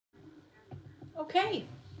Okay,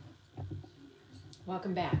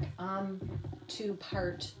 welcome back to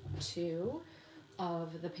part 2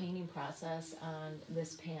 of the painting process on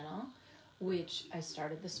this panel, which I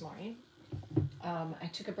started this morning. I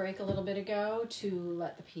took a break a little bit ago to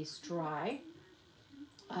let the piece dry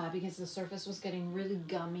because the surface was getting really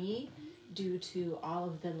gummy due to all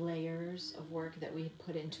of the layers of work that we had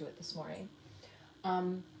put into it this morning.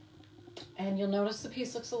 And you'll notice the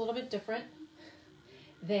piece looks a little bit different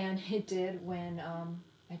than it did when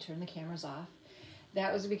I turned the cameras off.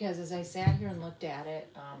 That was because as I sat here and looked at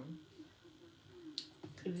it,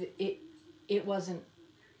 it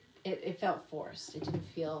felt forced. It didn't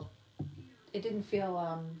feel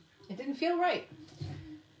right.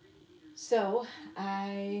 So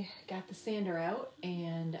I got the sander out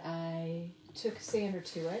and I took a sander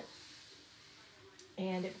to it,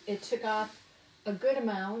 and it took off a good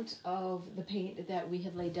amount of the paint that we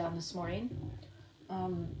had laid down this morning.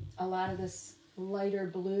 A lot of this lighter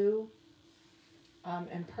blue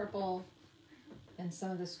and purple, and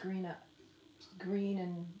some of this green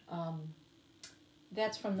and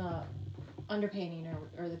that's from the underpainting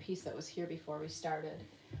or the piece that was here before we started.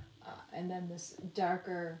 And then this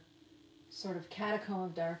darker sort of catacomb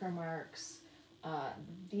of darker marks.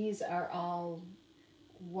 These are all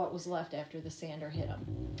what was left after the sander hit them.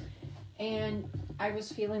 And I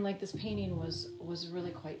was feeling like this painting was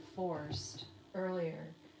really quite forced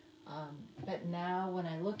earlier. But now when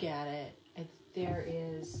I look at it,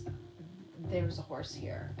 there's a horse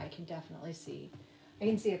here. I can definitely see. I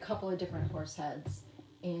can see a couple of different horse heads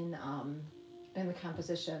in the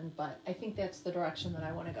composition, but I think that's the direction that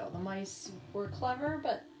I want to go. The mice were clever,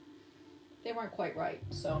 but they weren't quite right.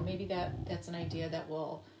 So maybe that's an idea that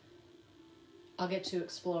I'll get to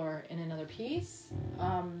explore in another piece.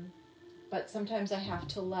 But sometimes I have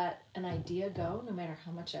to let an idea go, no matter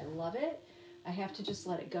how much I love it. I have to just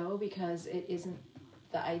let it go because it isn't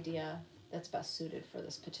the idea that's best suited for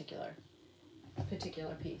this particular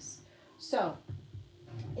piece. So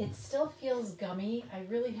it still feels gummy. I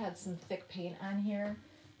really had some thick paint on here,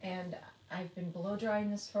 and I've been blow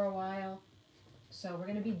drying this for a while. So we're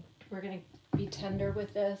gonna be tender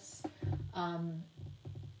with this.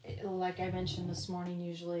 Like I mentioned this morning,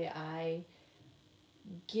 usually I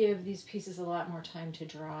give these pieces a lot more time to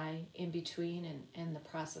dry in between, and the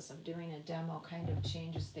process of doing a demo kind of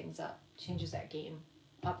changes that game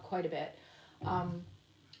up quite a bit.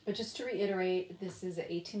 But just to reiterate, this is an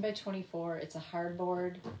 18 by 24. It's a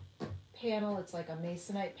hardboard panel. It's like a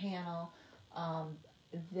masonite panel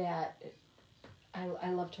that I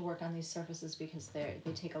love to work on these surfaces because they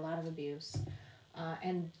take a lot of abuse.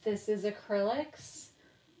 And this is acrylics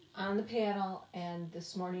on the panel, and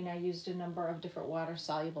this morning I used a number of different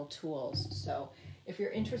water-soluble tools. So if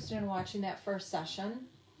you're interested in watching that first session,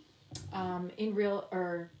 in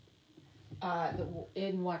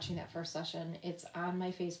watching that first session, it's on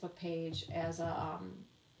my Facebook page as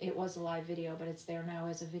it was a live video, but it's there now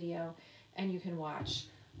as a video, and you can watch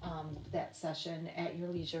that session at your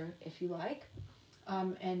leisure if you like.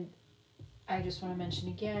 And I just want to mention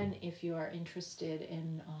again, if you are interested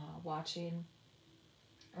in watching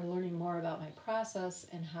or learning more about my process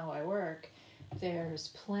and how I work, there's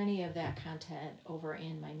plenty of that content over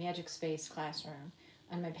in my Magic Space classroom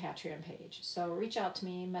on my Patreon page. So reach out to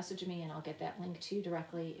me, message me, and I'll get that link to you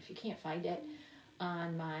directly if you can't find it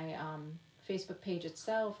on my Facebook page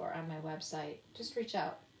itself or on my website. Just reach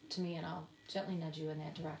out to me and I'll gently nudge you in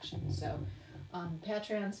that direction. So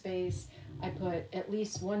Patreon Space, I put at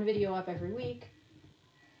least one video up every week,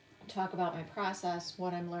 talk about my process,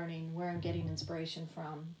 what I'm learning, where I'm getting inspiration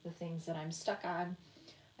from, the things that I'm stuck on.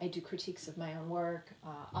 I do critiques of my own work,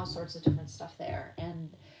 all sorts of different stuff there.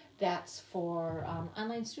 And that's for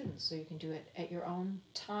online students, so you can do it at your own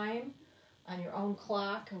time, on your own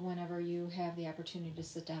clock, whenever you have the opportunity to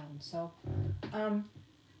sit down. So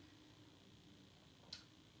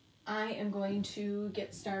I am going to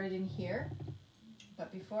get started in here.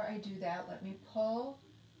 But before I do that, let me pull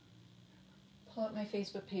up my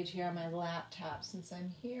Facebook page here on my laptop since I'm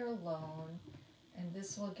here alone, and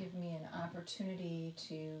this will give me an opportunity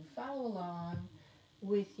to follow along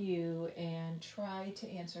with you and try to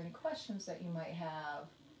answer any questions that you might have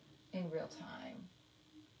in real time.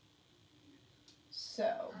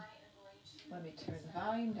 So let me turn the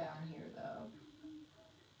volume down here though.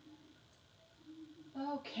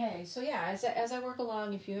 Okay, so yeah, as I work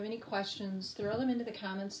along, if you have any questions, throw them into the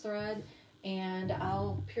comments thread, and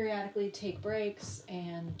I'll periodically take breaks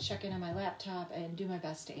and check in on my laptop and do my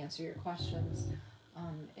best to answer your questions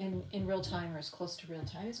in real time or as close to real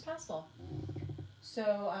time as possible.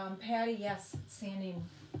 So Patty, yes, sanding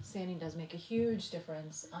does make a huge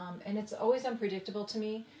difference, and it's always unpredictable to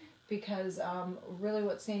me because really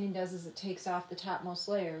what sanding does is it takes off the topmost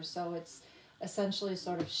layer. So it's essentially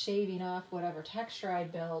sort of shaving off whatever texture I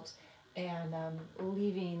built and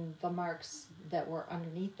leaving the marks that were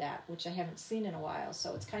underneath that, which I haven't seen in a while.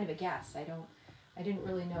 So it's kind of a guess. I didn't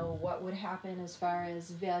really know what would happen as far as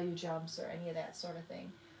value jumps or any of that sort of thing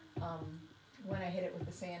when I hit it with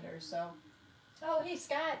the sander. So, oh, hey,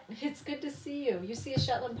 Scott, it's good to see you. You see a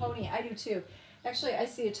Shetland pony. I do too. Actually, I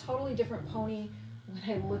see a totally different pony when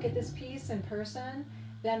I look at this piece in person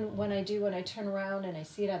than when I do when I turn around and I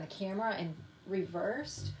see it on the camera and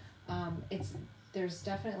reversed. There's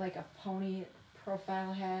definitely like a pony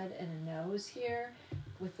profile head and a nose here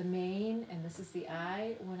with the mane, and this is the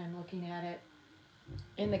eye when I'm looking at it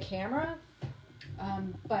in the camera.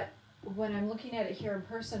 But when I'm looking at it here in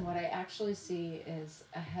person, what I actually see is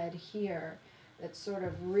a head here that's sort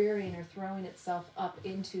of rearing or throwing itself up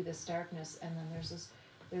into this darkness, and then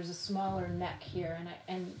there's a smaller neck here,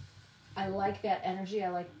 and I like that energy. I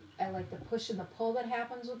like the push and the pull that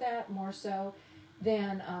happens with that more so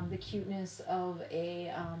than the cuteness of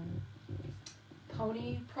a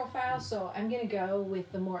pony profile. So I'm gonna go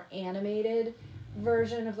with the more animated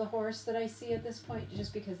version of the horse that I see at this point,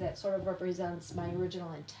 just because that sort of represents my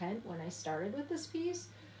original intent when I started with this piece,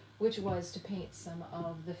 which was to paint some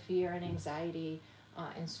of the fear and anxiety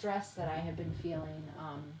and stress that I have been feeling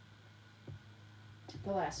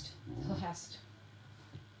the last,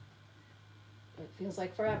 it feels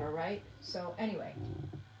like forever, right? So anyway,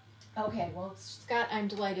 okay, well, Scott, I'm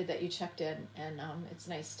delighted that you checked in, and it's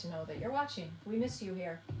nice to know that you're watching. We miss you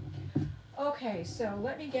here. Okay, so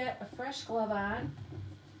let me get a fresh glove on.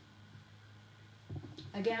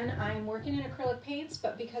 Again, I'm working in acrylic paints,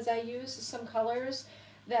 but because I use some colors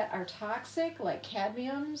that are toxic, like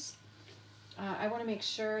cadmiums, I want to make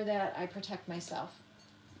sure that I protect myself.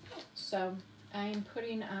 So I'm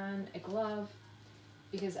putting on a glove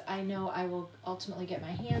because I know I will ultimately get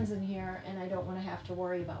my hands in here, and I don't want to have to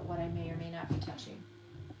worry about what I may or may not be touching.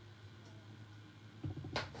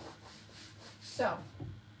 So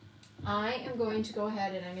I am going to go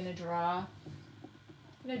ahead and I'm going to draw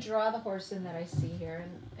the horse in that I see here,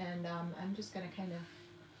 and I'm just going to kind of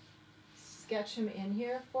sketch him in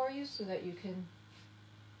here for you so that you can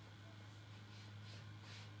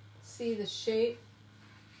see the shape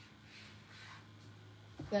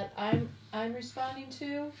that I'm responding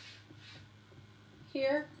to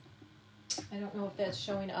here. I don't know if that's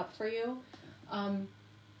showing up for you,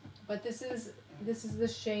 but this is the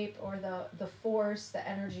shape or the force, the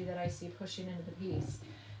energy that I see pushing into the piece.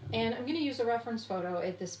 And I'm going to use a reference photo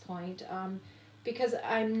at this point because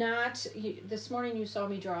I'm not, this morning you saw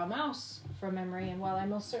me draw a mouse from memory, and while I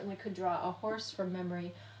most certainly could draw a horse from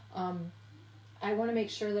memory, I want to make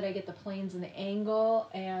sure that I get the planes and the angle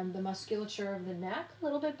and the musculature of the neck a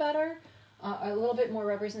little bit better, a little bit more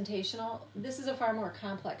representational. This is a far more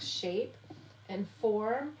complex shape and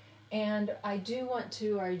form, and I do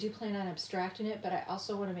plan on abstracting it, but I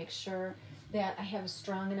also want to make sure that I have a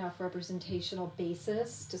strong enough representational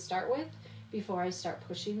basis to start with before I start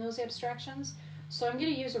pushing those abstractions. So I'm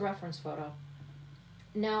going to use a reference photo.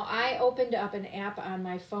 Now, I opened up an app on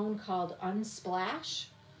my phone called Unsplash.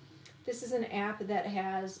 This is an app that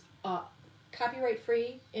has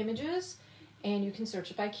copyright-free images, and you can search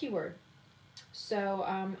it by keyword. So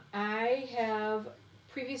I have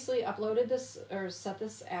previously uploaded this or set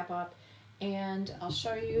this app up, and I'll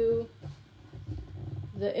show you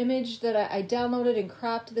the image that I downloaded and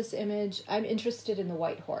cropped this image. I'm interested in the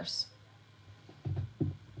white horse.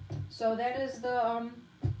 So that is the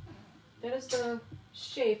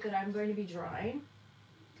shape that I'm going to be drawing.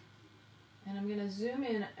 And I'm going to zoom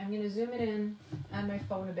in. I'm going to zoom it in on my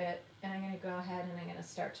phone a bit, and I'm going to go ahead and I'm going to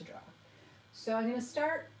start to draw. So I'm going to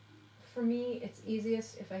start, for me, it's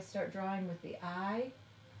easiest if I start drawing with the eye.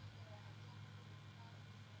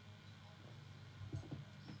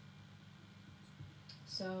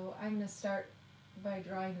 So I'm going to start by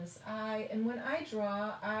drawing this eye. And when I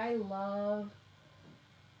draw, I love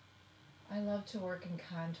to work in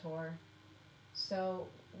contour. So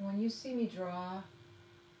when you see me draw,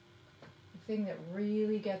 the thing that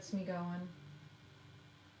really gets me going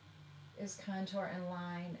is contour and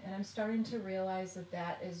line. And I'm starting to realize that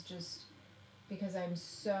that is just because I'm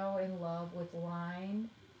so in love with line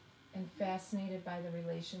and fascinated by the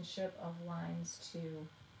relationship of lines to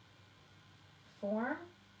form.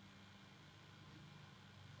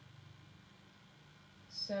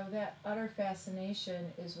 So that utter fascination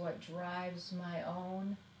is what drives my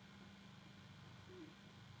own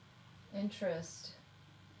interest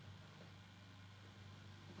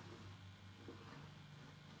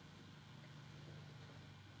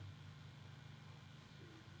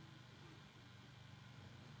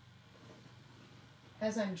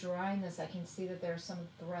as I'm drawing this, I can see that there are some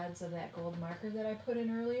threads of that gold marker that I put in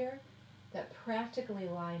earlier that practically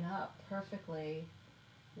line up perfectly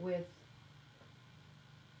with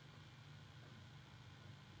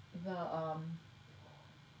the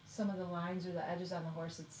some of the lines or the edges on the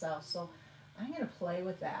horse itself. So I'm going to play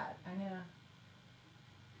with that. I'm going to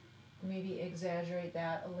maybe exaggerate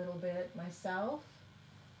that a little bit myself.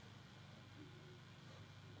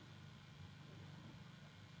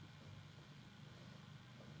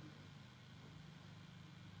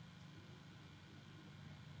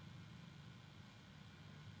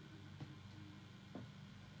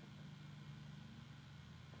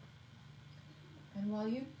 And while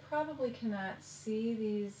you probably cannot see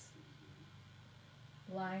these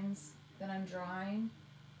lines that I'm drawing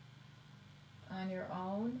on your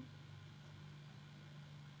own,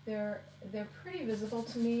 they're pretty visible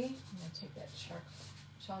to me. I'm going to take that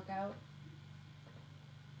chalk out.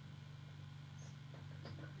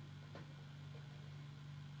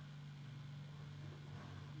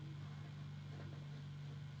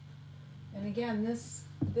 And again, this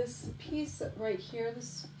piece right here,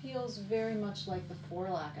 this feels very much like the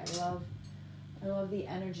forelock. I love the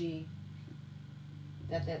energy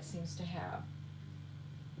that seems to have.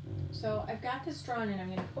 So I've got this drawn in. I'm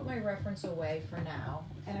going to put my reference away for now,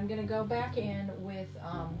 and I'm going to go back in with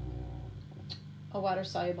a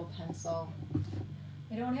water-soluble pencil.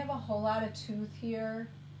 I don't have a whole lot of tooth here,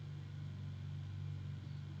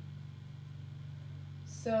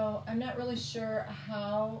 so I'm not really sure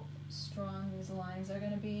how strong these lines are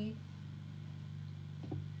going to be.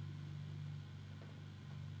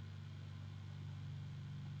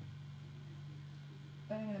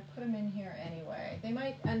 But I'm going to put them in here anyway. They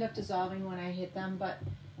might end up dissolving when I hit them, but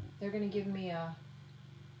they're going to give me a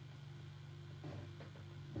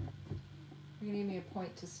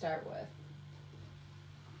point to start with.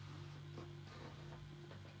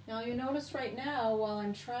 Now you notice right now, while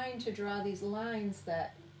I'm trying to draw these lines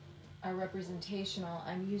that are representational,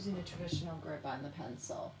 I'm using a traditional grip on the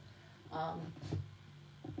pencil.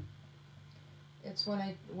 It's when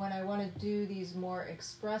I want to do these more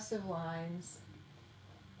expressive lines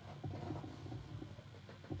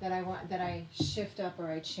that I shift up or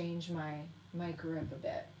I change my grip a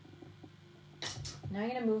bit. Now I'm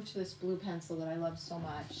going to move to this blue pencil that I love so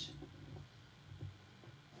much.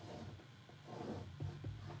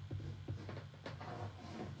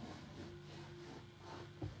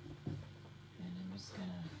 And I'm just going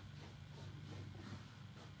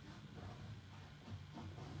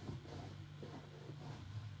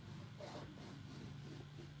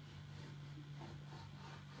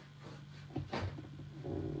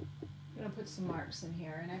to put some marks in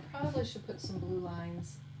here, and I probably should put some blue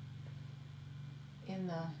lines in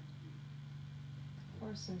the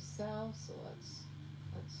horse himself, so let's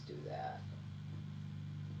do that.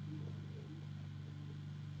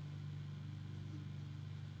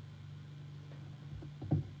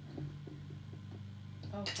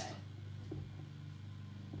 Okay.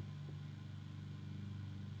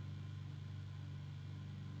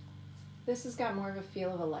 This has got more of a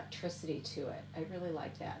feel of electricity to it. I really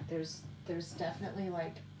like that. There's definitely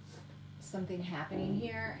like something happening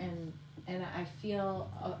here, and I feel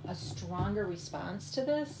a stronger response to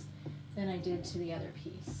this than I did to the other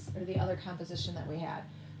piece or the other composition that we had.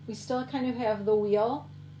 We still kind of have the wheel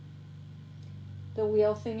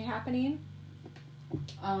thing happening.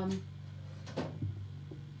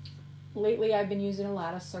 Lately I've been using a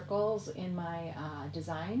lot of circles in my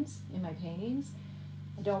designs, in my paintings.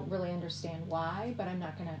 I don't really understand why, but I'm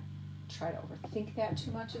not going to try to overthink that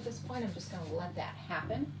too much at this point. I'm just going to let that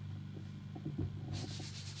happen.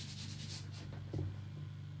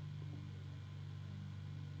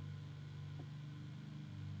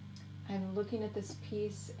 I'm looking at this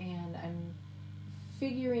piece and I'm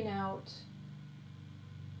figuring out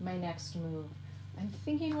my next move. I'm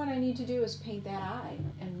thinking what I need to do is paint that eye,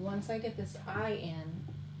 and once I get this eye in,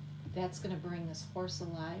 that's going to bring this horse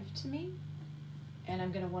alive to me, and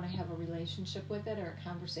I'm going to want to have a relationship with it or a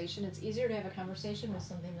conversation. It's easier to have a conversation with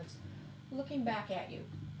something that's looking back at you.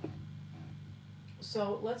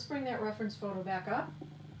 So let's bring that reference photo back up.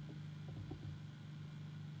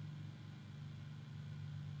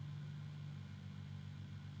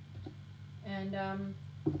 And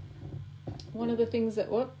one of the things that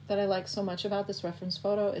I like so much about this reference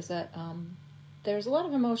photo is that there's a lot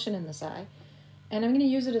of emotion in this eye. And I'm going to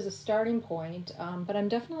use it as a starting point, but I'm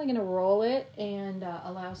definitely going to roll it and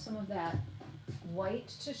allow some of that white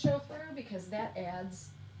to show through, because that adds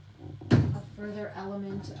a further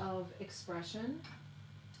element of expression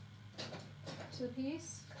to the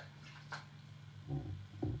piece.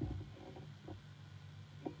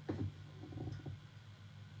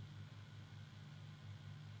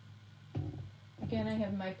 Again, I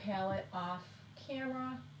have my palette off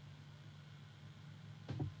camera.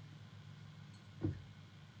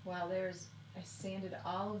 Wow, I sanded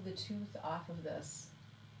all of the tooth off of this.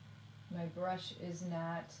 My brush is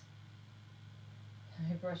not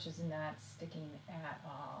sticking at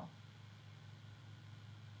all.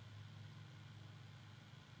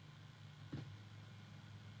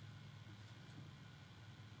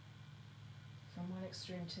 From one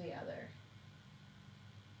extreme to the other.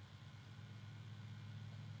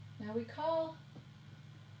 Now we call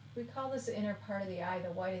this inner part of the eye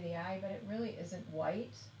the white of the eye, but it really isn't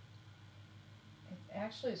white. It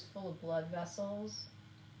actually is full of blood vessels,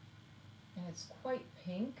 and it's quite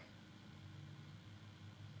pink.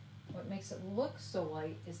 What makes it look so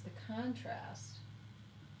white is the contrast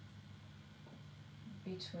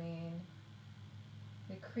between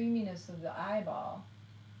the creaminess of the eyeball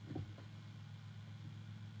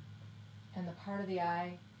and the part of the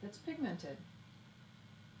eye that's pigmented.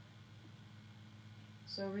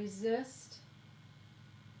 So resist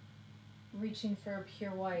reaching for a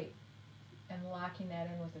pure white and locking that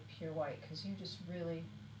in with a pure white, because you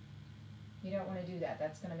don't want to do that.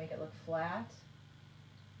 That's going to make it look flat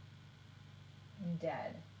and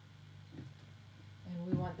dead. And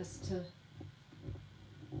we want this to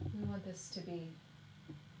be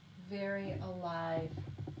very alive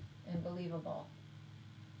and believable.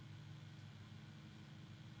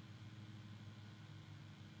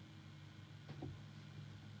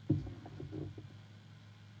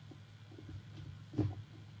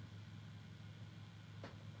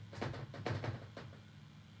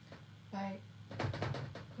 By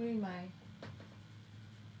putting my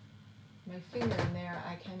finger in there,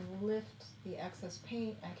 I can lift the excess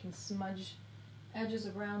paint, I can smudge edges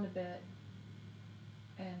around a bit,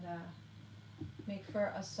 and make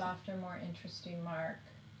for a softer, more interesting mark.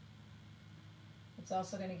 It's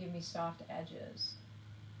also going to give me soft edges.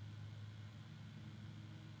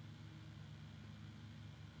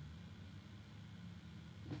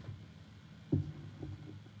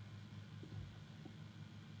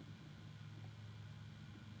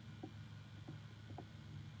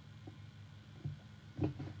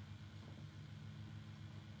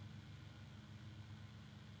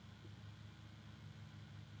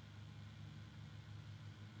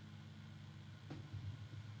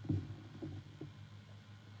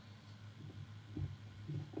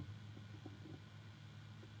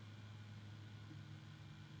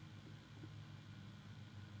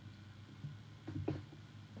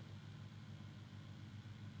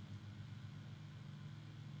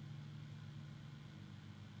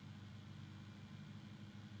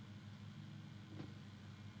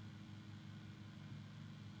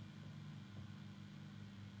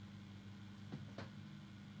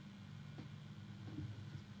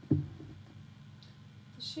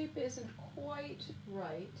 The shape isn't quite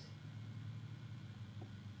right,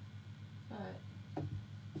 but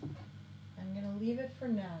I'm going to leave it for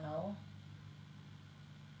now.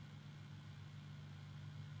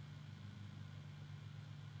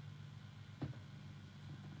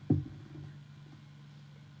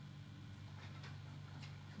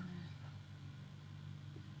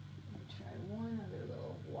 Try one other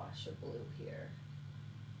little wash of blue here.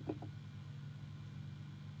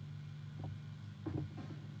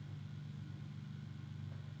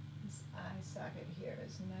 This eye socket here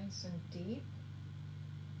is nice and deep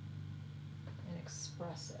and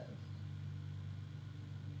expressive.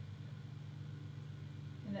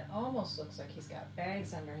 And it almost looks like he's got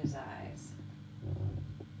bags under his eyes.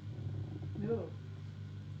 Ooh.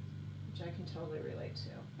 Which I can totally relate to.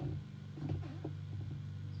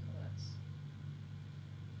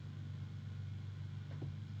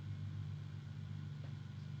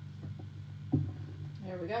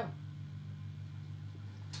 There we go.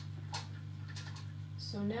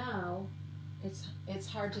 So now it's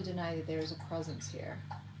hard to deny that there's a presence here.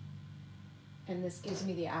 And this gives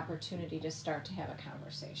me the opportunity to start to have a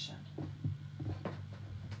conversation.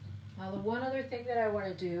 Now the one other thing that I want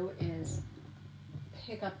to do is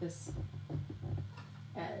pick up this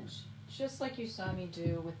edge, just like you saw me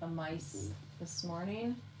do with the mice this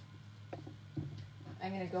morning.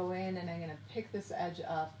 I'm going to go in and I'm going to pick this edge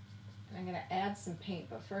up. And I'm going to add some paint,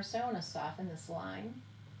 but first I want to soften this line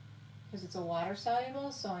because it's a water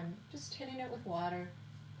soluble, so I'm just hitting it with water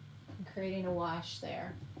and creating a wash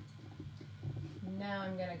there. Now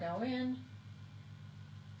I'm going to go in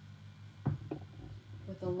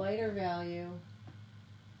with a lighter value,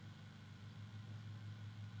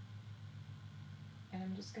 and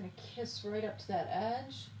I'm just going to kiss right up to that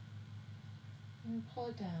edge and pull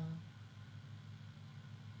it down.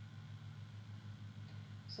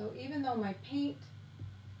 So even though my paint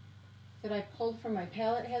that I pulled from my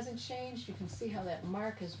palette hasn't changed. You can see how that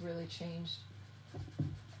mark has really changed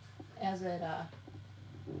as it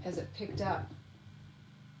picked up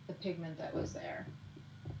the pigment that was there.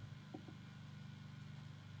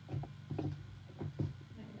 I'm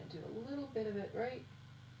going to do a little bit of it right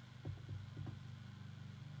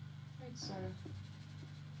sort of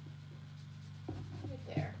right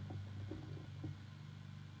there.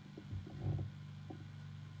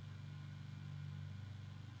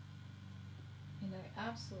 And I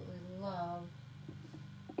absolutely love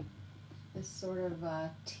this sort of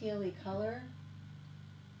tealy color.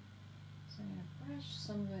 So I'm going to brush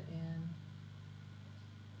some of it in.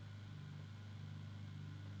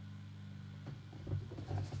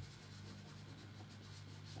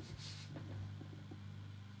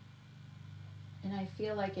 And I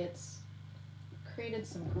feel like it's created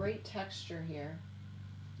some great texture here.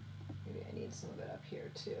 Maybe I need some of it up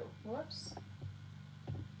here too. Whoops.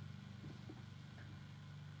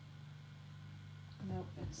 Nope,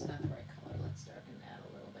 it's not the right color. Let's darken that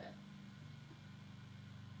a little bit.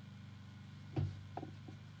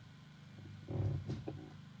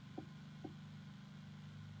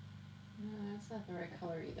 No, that's not the right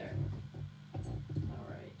color either. All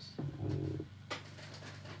right.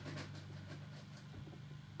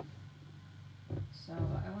 So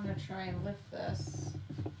I want to try and lift this.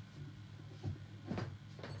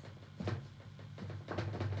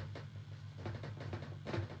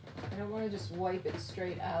 I don't want to just wipe it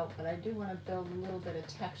straight out, but I do want to build a little bit of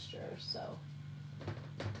texture, so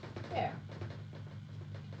there.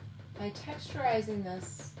 By texturizing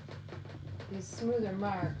these smoother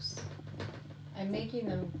marks, I'm making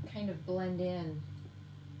them kind of blend in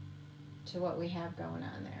to what we have going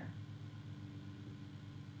on there.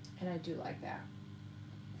 And I do like that.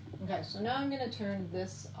 Okay, so now I'm going to turn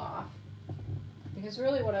this off, because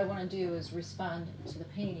really what I want to do is respond to the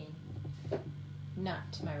painting,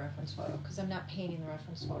 not to my reference photo, because I'm not painting the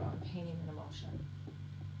reference photo, I'm painting an emotion.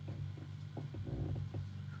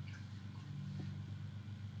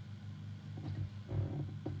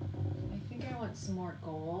 I think I want some more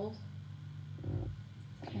gold,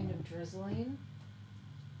 kind of drizzling.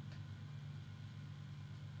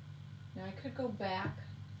 Now I could go back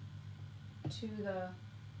to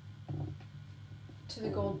the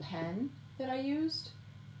gold pen that I used,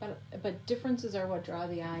 but differences are what draw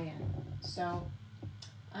the eye in. So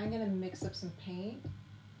I'm going to mix up some paint,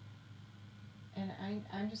 and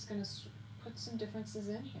I'm just going to put some differences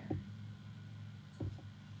in here.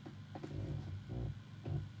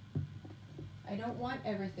 I don't want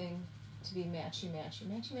everything to be matchy-matchy.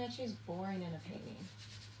 Matchy-matchy is boring in a painting.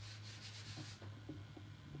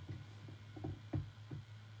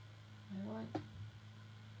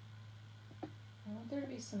 I want there to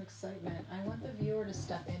be some excitement. I want the viewer to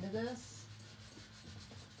step into this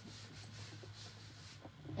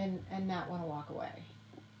and not want to walk away.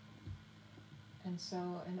 And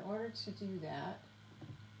so in order to do that,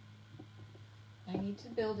 I need to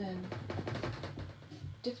build in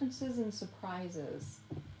differences and surprises.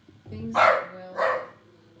 Things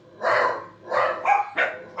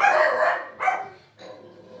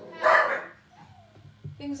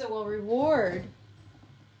that will reward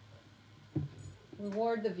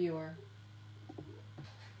the viewer.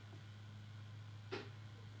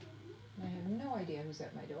 I have no idea who's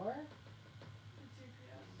at my door.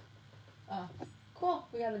 Oh, cool.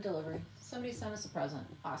 We got a delivery. Somebody sent us a present.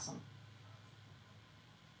 Awesome.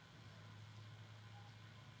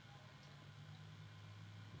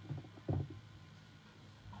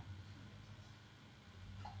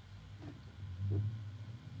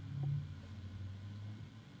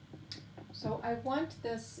 So I want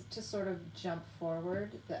this to sort of jump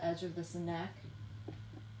forward, the edge of this neck,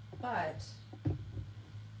 but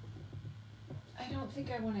I don't think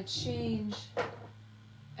I want to change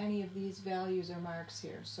any of these values or marks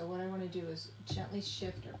here. So what I want to do is gently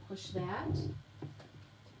shift or push that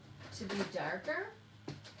to be darker.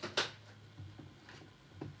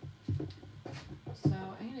 So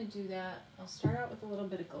I'm going to do that. I'll start out with a little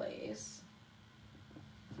bit of glaze.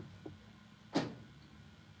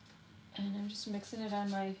 And I'm just mixing it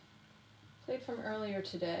on my plate from earlier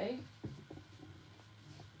today.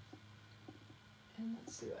 And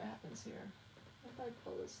let's see what happens here. If I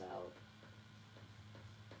pull this out.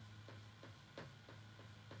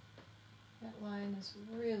 That line is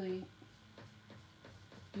really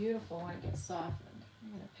beautiful when it gets softened.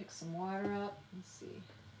 I'm going to pick some water up and see.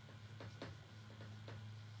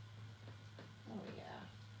 Oh yeah.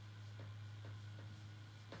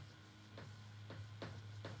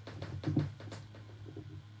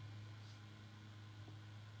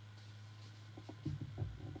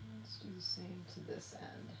 Let's do the same to this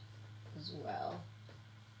end. as well.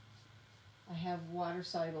 I have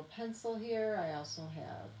water-soluble pencil here. I also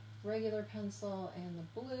have regular pencil and the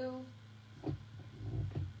blue.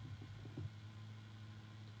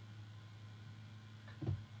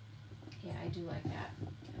 Yeah, I do like that.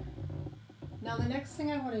 Now the next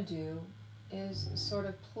thing I want to do is sort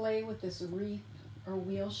of play with this wreath or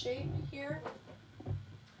wheel shape here.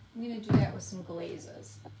 I'm going to do that with some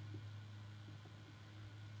glazes.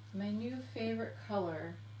 My new favorite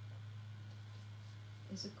color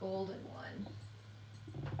is a golden one.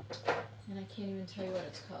 And I can't even tell you what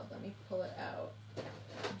it's called. Let me pull it out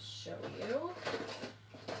and show you.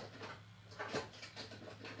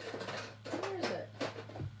 Where is it?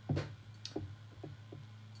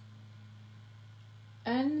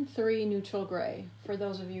 N3 Neutral Gray, for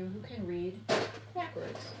those of you who can read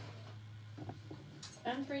backwards.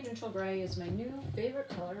 N3 Neutral Gray is my new favorite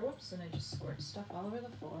color. Whoops, and I just squirted stuff all over the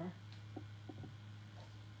floor.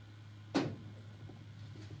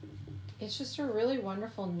 It's just a really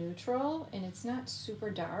wonderful neutral, and it's not super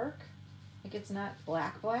dark. Like, it's not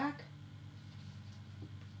black, but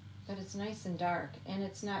it's nice and dark, and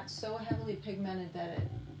it's not so heavily pigmented that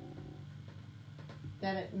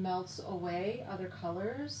it melts away other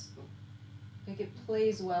colors. Like, it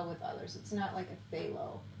plays well with others. It's not like a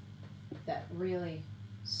phthalo that really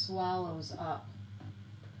swallows up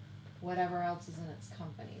whatever else is in its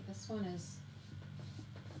company. This one is,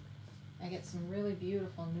 I get some really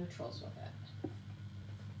beautiful neutrals with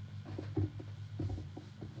it.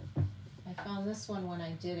 I found this one when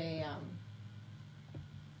I did an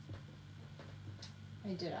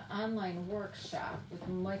online workshop with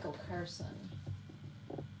Michael Carson,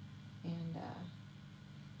 and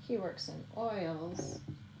he works in oils,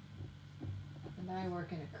 and I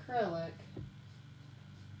work in acrylic.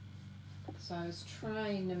 So I was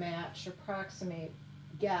trying to match, approximate,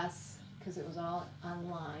 guess, because it was all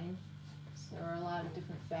online. So there were a lot of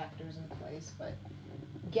different factors in place, but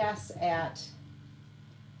guess at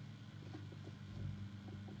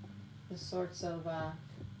the sorts of the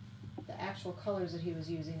actual colors that he was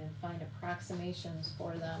using and find approximations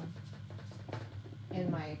for them in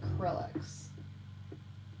my acrylics.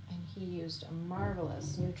 And he used a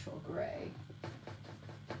marvelous neutral gray.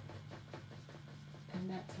 And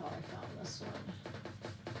that's how I found this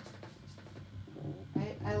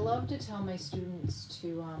one. I love to tell my students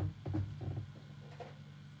to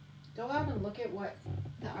go out and look at what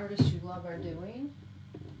the artists you love are doing.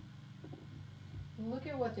 Look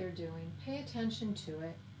at what they're doing. Pay attention to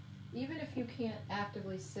it. Even if you can't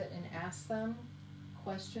actively sit and ask them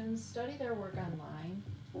questions, study their work online.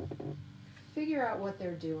 Figure out what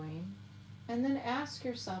they're doing. And then ask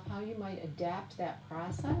yourself how you might adapt that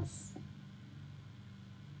process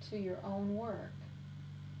to your own work.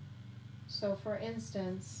 So for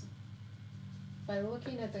instance, by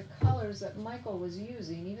looking at the colors that Michael was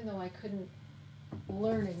using, even though I couldn't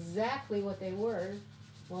learn exactly what they were,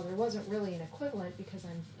 well, there wasn't really an equivalent because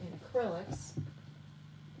I'm in acrylics,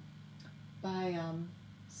 by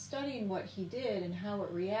studying what he did and how it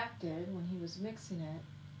reacted when he was mixing it,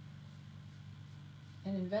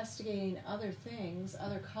 and investigating other things,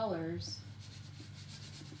 other colors,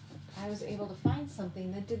 I was able to find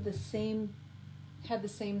something that did the same, had the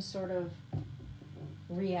same sort of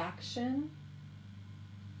reaction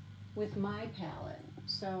with my palette.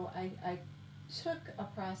 So I took a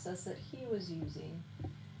process that he was using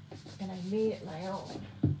and I made it my own.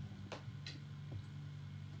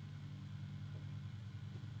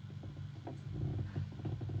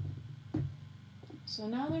 So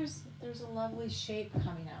now there's a lovely shape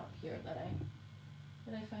coming out here that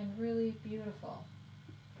I find really beautiful.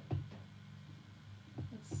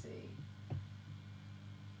 Let's see.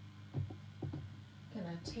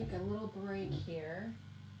 Gonna take a little break here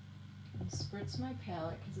and spritz my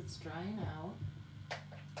palette because it's drying out.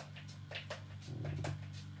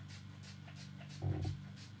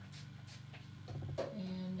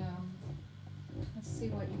 And let's see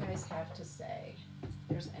what you guys have to say, if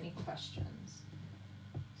there's any questions.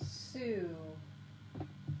 Sue,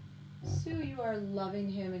 you are loving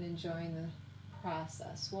him and enjoying the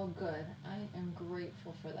process. Well, good. I am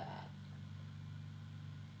grateful for that.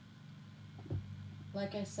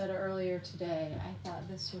 Like I said earlier today, I thought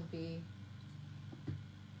this would be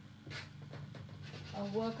a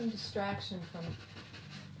welcome distraction from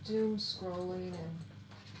doom scrolling and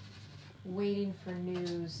waiting for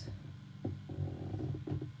news.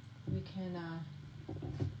 We can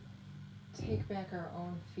take back our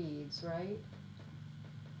own feeds, right?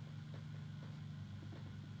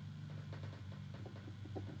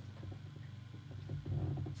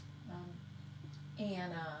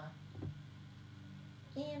 Anna,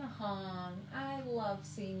 Anna Hong, I love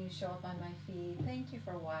seeing you show up on my feed. Thank you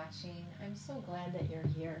for watching. I'm so glad that you're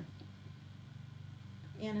here.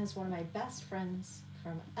 Anna's one of my best friends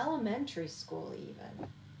from elementary school even.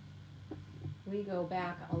 We go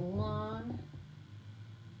back a long,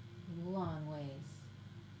 long ways.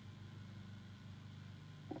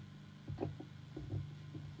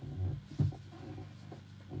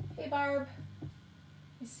 Hey Barb,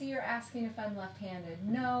 I see you're asking if I'm left-handed.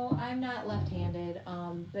 No, I'm not left-handed.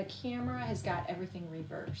 The camera has got everything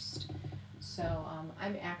reversed. So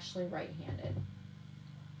I'm actually right-handed.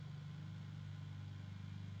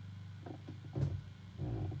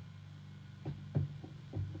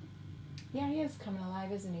 Yeah, he is coming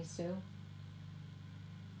alive, isn't he, Sue?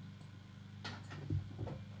 I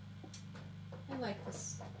like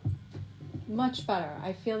this much better.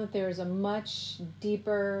 I feel that there is a much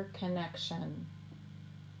deeper connection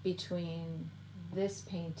between this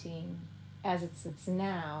painting as it sits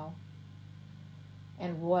now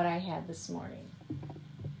and what I had this morning.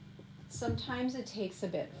 Sometimes it takes a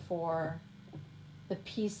bit for the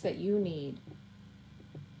piece that you need,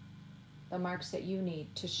 the marks that you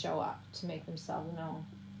need to show up, to make themselves known.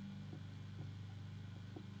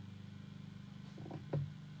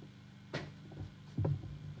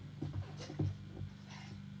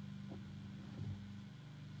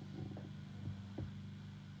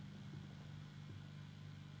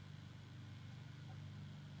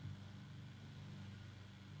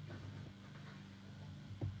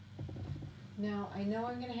 Now, I know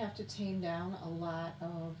I'm going to have to tame down a lot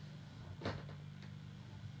of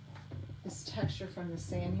this texture from the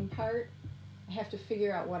sanding part. I have to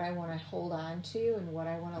figure out what I want to hold on to and what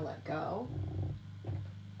I want to let go.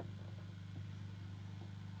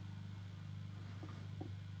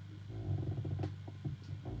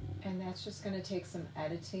 And that's just going to take some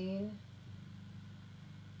editing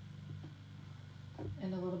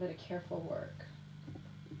and a little bit of careful work.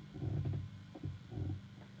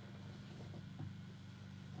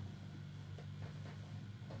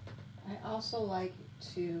 I also like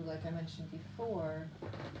to, like I mentioned before,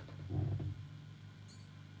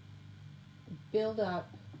 build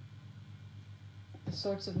up the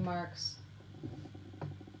sorts of marks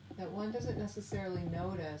that one doesn't necessarily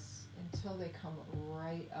notice until they come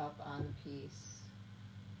right up on the piece.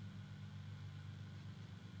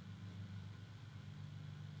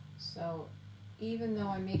 So even though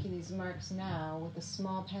I'm making these marks now with a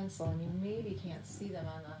small pencil, and you maybe can't see them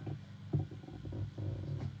on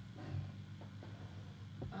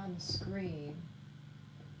the screen,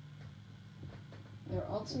 they're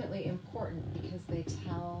ultimately important because they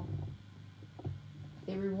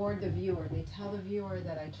reward the viewer. They tell the viewer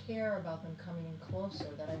that I care about them coming in closer,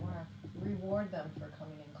 that I want to reward them for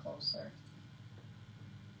coming in closer.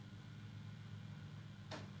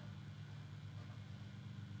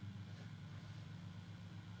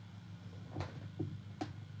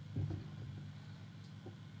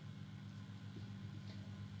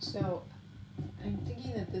 So I'm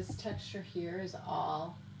thinking that this texture here is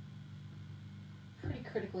all pretty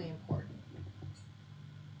critically important.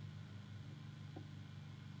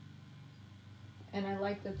 And I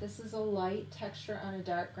like that this is a light texture on a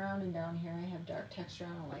dark ground, and down here I have dark texture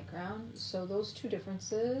on a light ground. So those two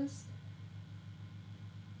differences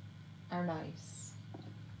are nice.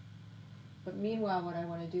 But meanwhile, what I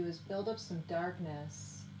want to do is build up some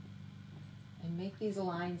darkness and make these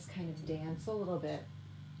lines kind of dance a little bit.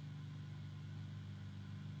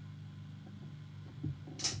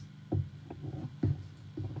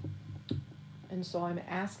 And so I'm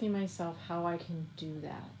asking myself how I can do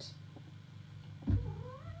that.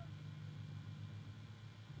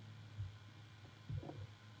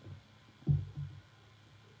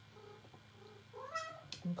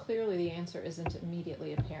 And clearly the answer isn't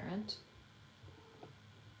immediately apparent.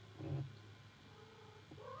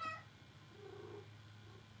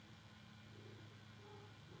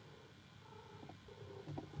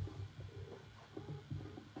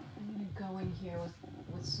 I'm going to go in here with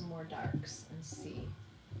some more darks and see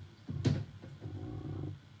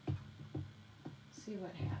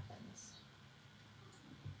what happens.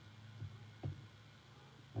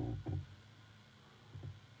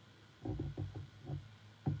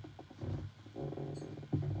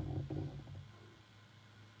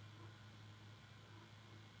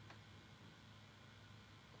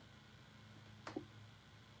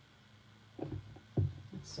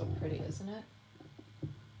 It's so pretty, isn't it?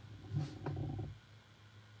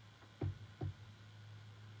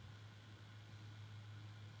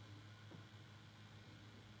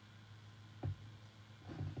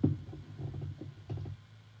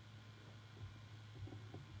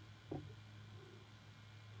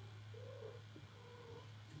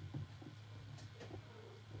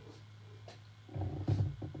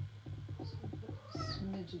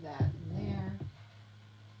 going to do that in there.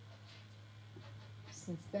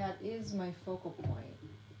 Since that is my focal point,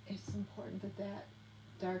 it's important that that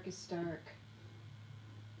darkest dark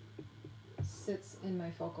sits in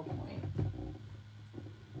my focal point.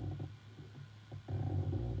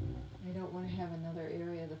 I don't want to have another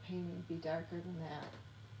area of the painting be darker than that.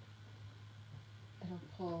 It'll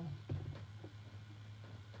pull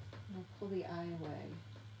the eye away.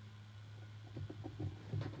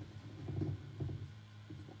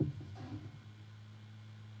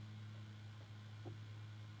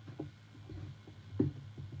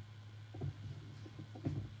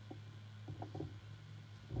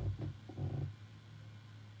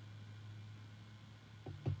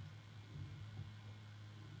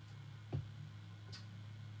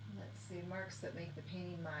 Marks that make the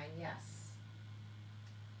painting mine. Yes.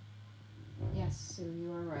 Yes, Sue,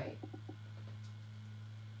 you are right.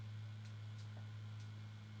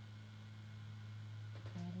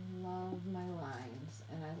 I love my lines,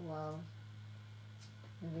 and I love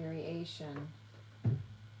the variation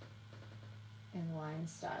in line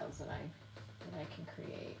styles that I can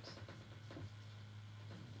create.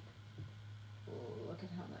 Ooh, look at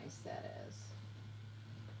how nice that is.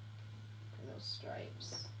 Look at those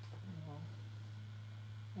stripes.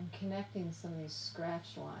 I'm connecting some of these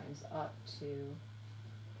scratch lines up to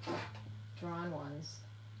drawn ones.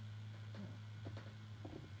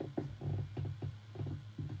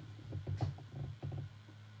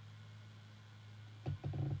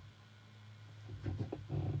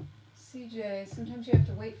 CJ, sometimes you have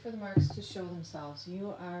to wait for the marks to show themselves.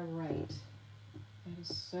 You are right. That is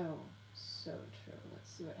so, so true. Let's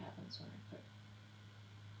see what happens when I put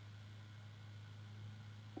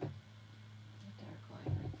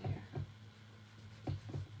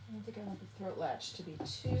I think I want the throat latch to be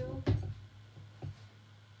too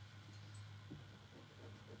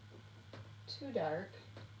dark.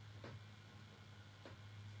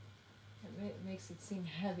 It makes it seem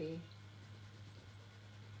heavy.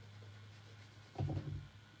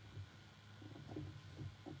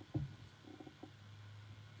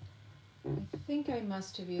 I think I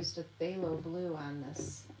must have used a phthalo blue on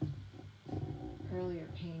this earlier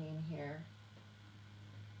painting here,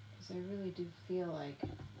 because I really do feel like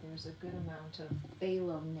there's a good amount of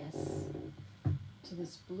phthalo-ness to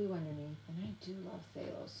this blue underneath, and I do love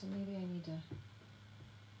phthalo, so maybe I need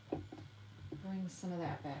to bring some of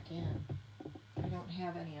that back in. I don't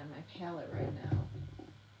have any on my palette right now.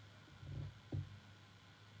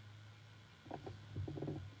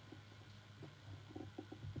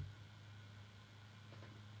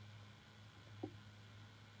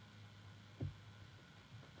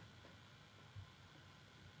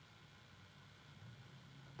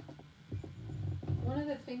 One of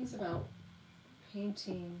the things about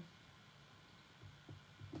painting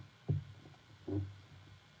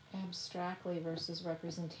abstractly versus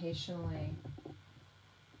representationally,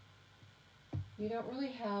 you don't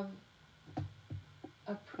really have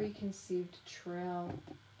a preconceived trail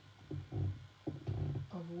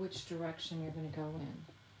of which direction you're going to go in.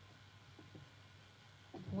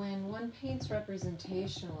 When one paints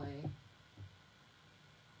representationally,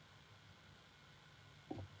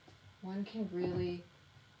 one can really,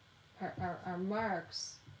 our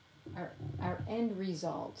marks, our end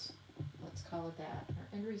result, let's call it that, our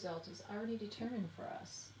end result is already determined for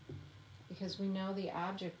us because we know the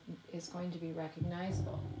object is going to be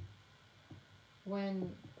recognizable.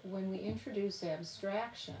 When we introduce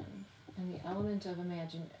abstraction and the element of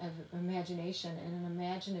imagination and an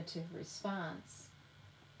imaginative response,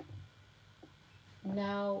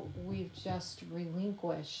 now we've just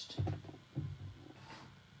relinquished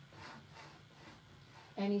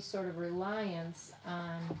any sort of reliance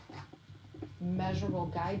on measurable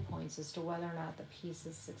guide points as to whether or not the piece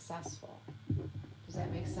is successful. Does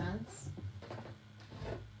that make sense?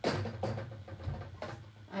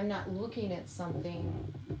 I'm not looking at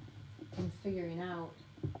something and figuring out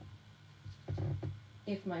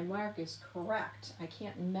if my mark is correct. I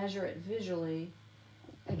can't measure it visually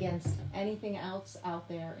against anything else out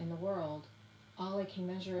there in the world. All I can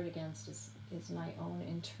measure it against is my own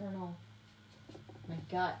internal, my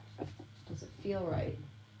gut. Does it feel right?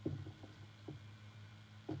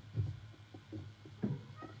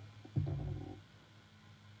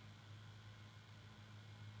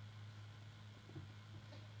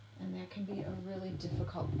 And that can be a really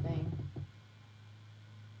difficult thing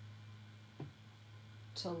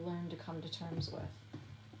to learn to come to terms with.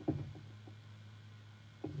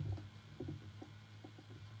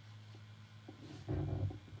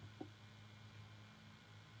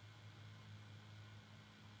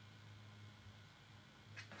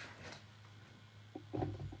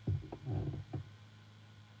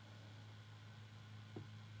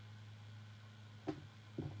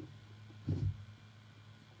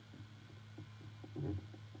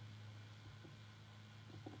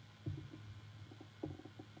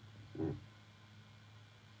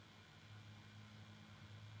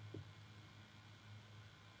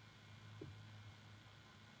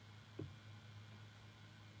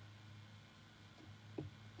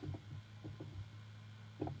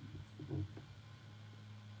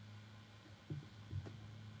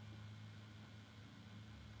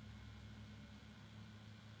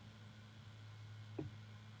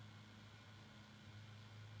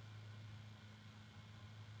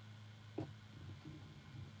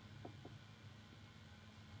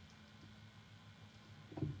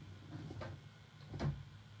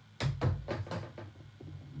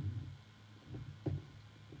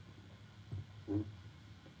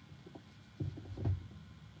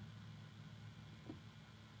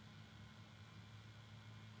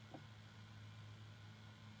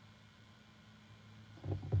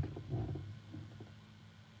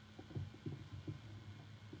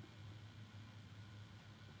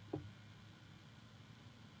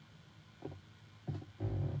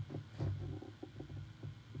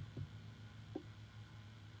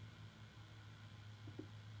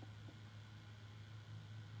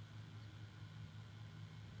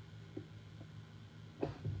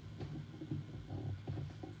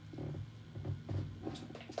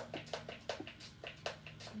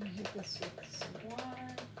 Hit this with some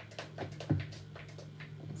water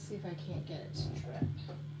and see if I can't get it to drip.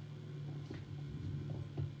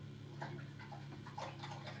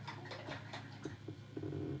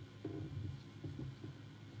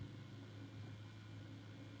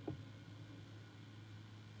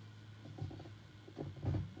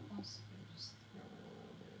 Also, just throw in a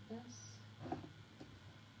little bit of this.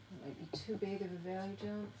 It might be too big of a value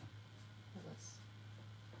jump, but let's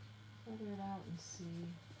feather it out and see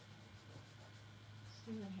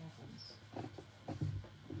what happens.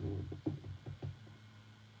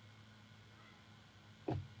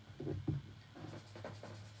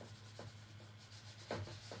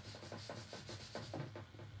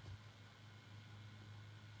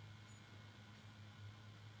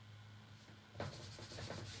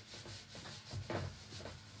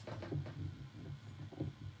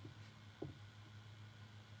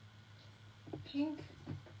 Pink,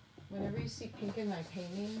 whenever you see pink in my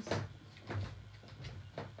paintings,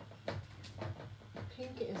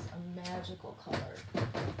 pink is a magical color.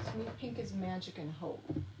 To me, pink is magic and hope.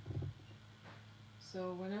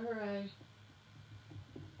 So whenever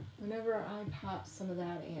I pop some of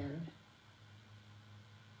that in,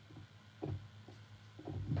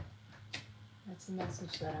 that's a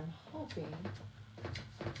message that I'm hoping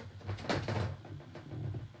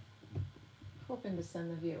to send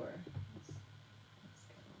the viewer. Let's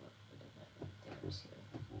get a little bit of that right there too.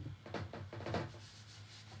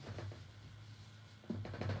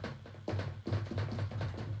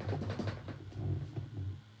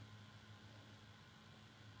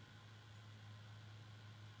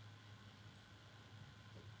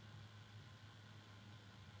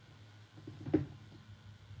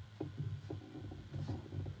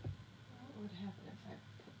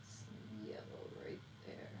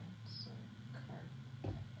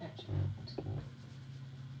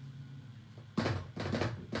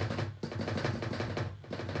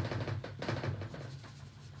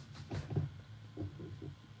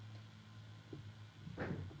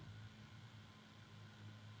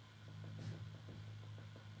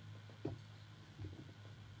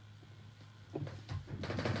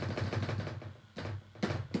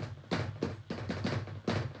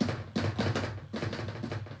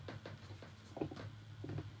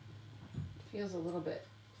 Feels a little bit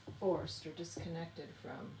forced or disconnected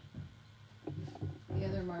from the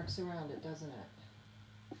other marks around it, doesn't it?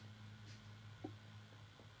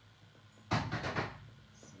 Let's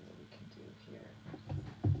see what we can do here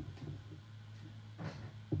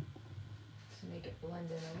to make it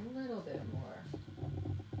blend in a little bit more.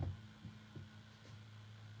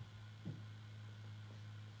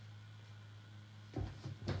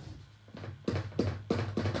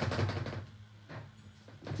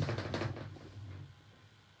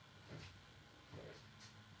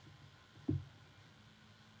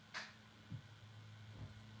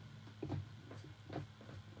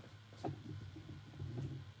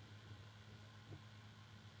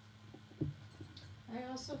 I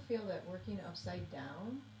also feel that working upside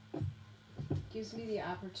down gives me the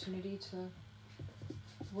opportunity to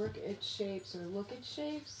work at shapes or look at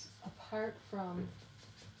shapes apart from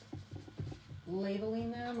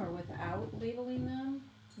labeling them or without labeling them.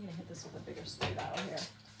 I'm going to hit this with a bigger spray bottle here.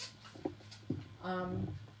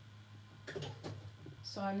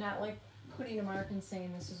 So I'm not like putting a mark and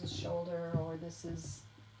saying this is a shoulder or this is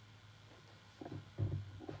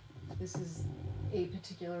this is a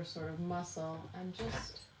particular sort of muscle. I'm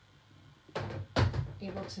just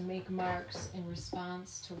able to make marks in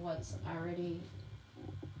response to what's already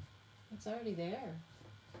there.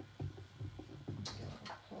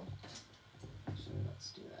 Actually, let's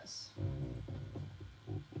do this.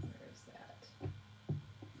 Where is that?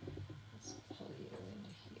 Let's pull you into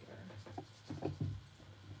here.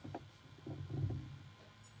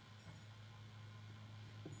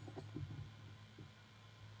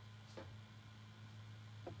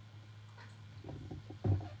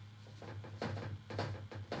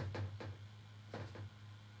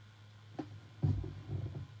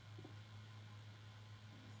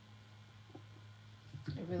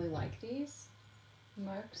 I really like these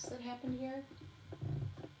marks that happen here.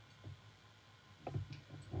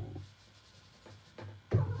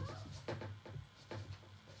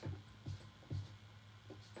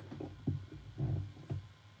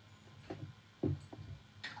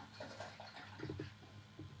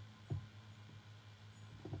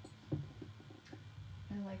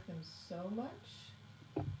 I like them so much.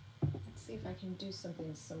 Let's see if I can do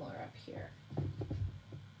something similar up here.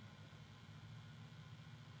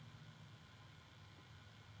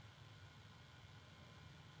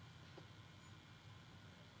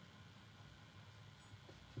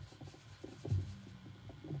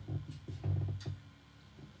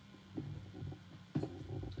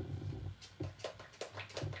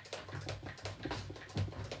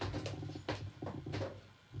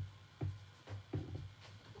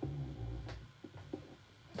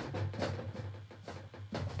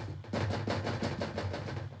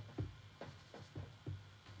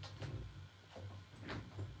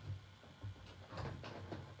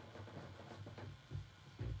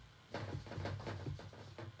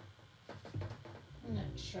 I'm not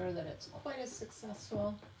sure that it's quite as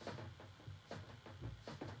successful.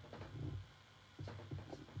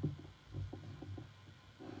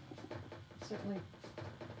 Certainly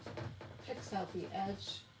picks out the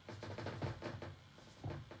edge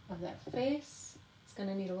of that face. It's going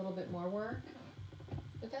to need a little bit more work,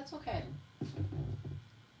 but that's okay.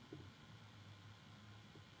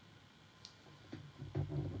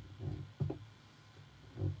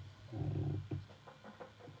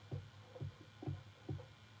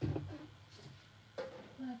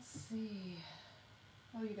 Let's see.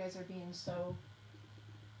 Oh, you guys are being so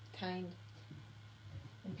kind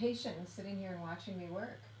and patient and sitting here and watching me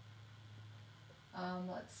work.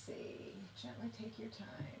 Let's see. Gently take your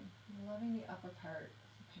time. Loving the upper part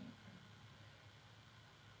of the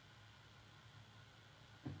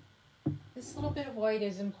paint. This little bit of white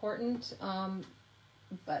is important,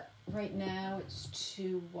 but right now it's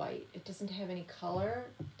too white. It doesn't have any color.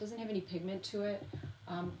 It doesn't have any pigment to it.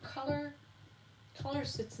 Color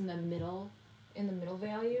sits in the middle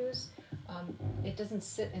values. It doesn't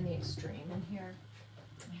sit in the extreme. And here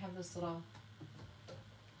I have this little,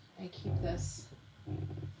 I keep this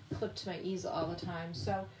clipped to my easel all the time.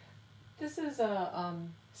 So this is a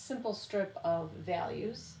simple strip of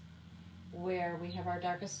values where we have our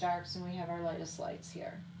darkest darks and we have our lightest lights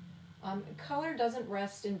here. Color doesn't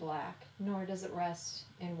rest in black, nor does it rest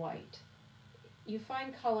in white. You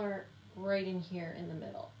find color right in here in the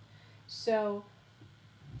middle. So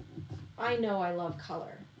I know I love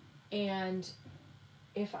color, and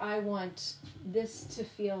if I want this to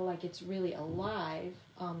feel like it's really alive,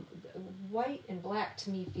 white and black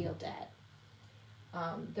to me feel dead.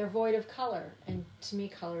 They're void of color, and to me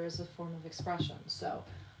color is a form of expression. So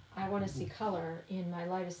I want to see color in my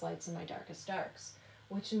lightest lights and my darkest darks,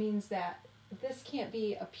 which means that this can't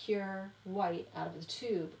be a pure white out of the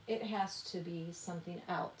tube. It has to be something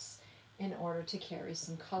else in order to carry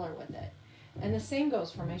some color with it. And the same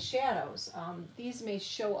goes for my shadows. These may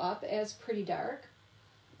show up as pretty dark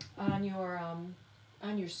on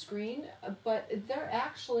your screen, but they're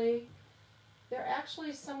actually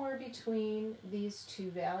somewhere between these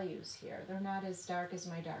two values here. They're not as dark as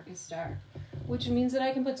my darkest dark, which means that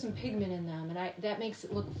I can put some pigment in them, and that makes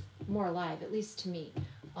it look more alive, at least to me.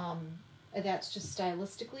 That's just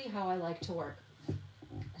stylistically how I like to work.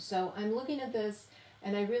 So I'm looking at this,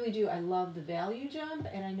 and I really do. I love the value jump,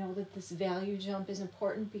 and I know that this value jump is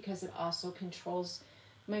important because it also controls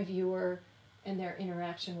my viewer and their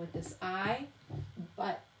interaction with this eye,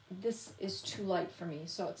 but this is too light for me.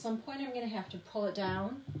 So at some point I'm going to have to pull it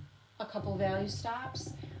down a couple value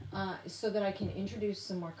stops so that I can introduce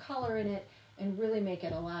some more color in it and really make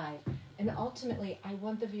it alive. And ultimately, I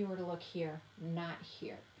want the viewer to look here, not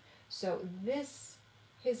here. So this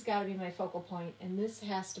has got to be my focal point, and this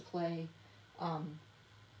has to play,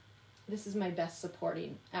 this is my best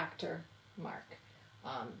supporting actor mark.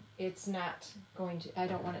 It's not going to, I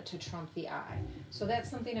don't want it to trump the eye. So that's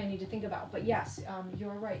something I need to think about. But yes,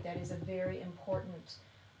 you're right. That is a very important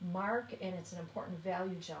mark, and it's an important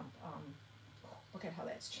value jump. Look at how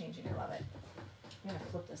that's changing. I love it. I'm going to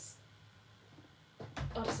flip this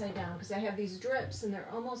upside down because I have these drips and they're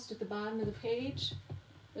almost at the bottom of the page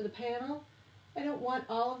or the panel. I don't want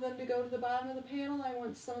all of them to go to the bottom of the panel. I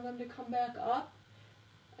want some of them to come back up.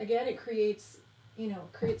 Again, it creates,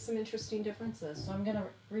 creates some interesting differences. So I'm going to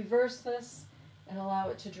reverse this and allow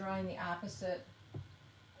it to draw in the opposite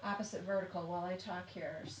vertical while I talk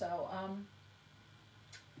here. So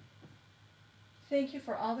thank you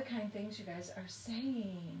for all the kind things you guys are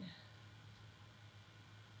saying.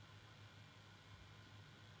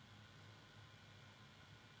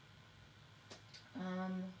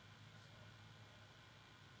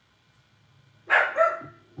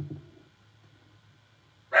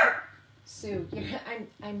 Sue,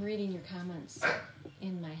 I'm reading your comments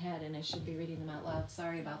in my head, and I should be reading them out loud.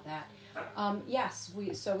 Sorry about that. Yes,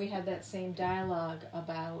 we had that same dialogue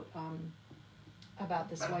about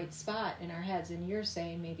this white spot in our heads, and you're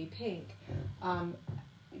saying maybe pink.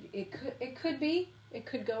 It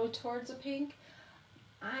could go towards a pink.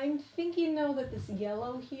 I'm thinking though that this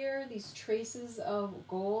yellow here, these traces of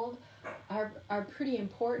gold, are pretty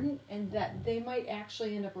important, and that they might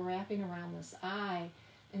actually end up wrapping around this eye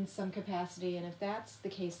in some capacity. And if that's the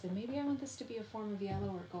case, then maybe I want this to be a form of yellow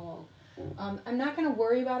or gold. I'm not going to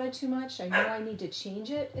worry about it too much. I know I need to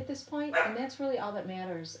change it at this point, and that's really all that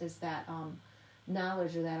matters, is that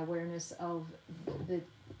knowledge or that awareness of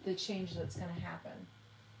the change that's going to happen.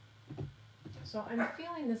 So I'm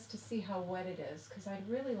feeling this to see how wet it is, because I'd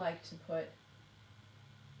really like to put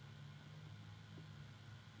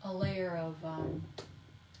a layer of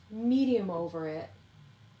medium over it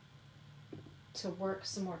to work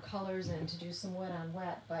some more colors in, to do some wet on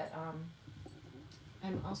wet, but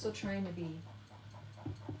I'm also trying to be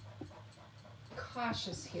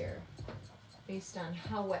cautious here based on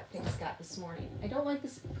how wet things got this morning. I don't like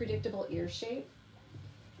this predictable ear shape,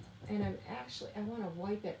 and I want to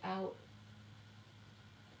wipe it out.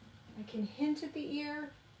 I can hint at the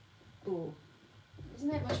ear. Ooh, isn't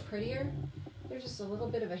that much prettier? There's just a little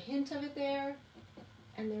bit of a hint of it there,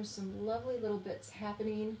 and there's some lovely little bits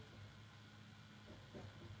happening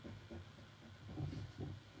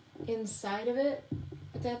inside of it.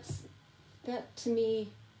 But that to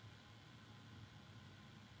me,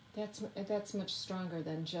 that's much stronger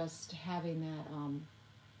than just having that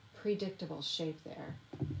predictable shape there.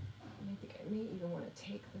 And I think I may even want to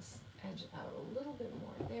take this edge out a little bit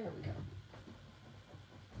more. There we go.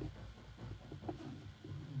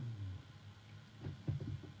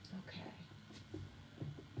 Okay.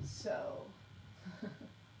 So,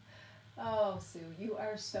 oh, Sue, you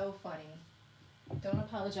are so funny. Don't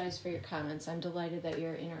apologize for your comments. I'm delighted that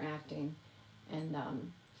you're interacting and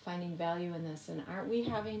finding value in this. And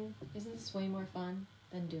isn't this way more fun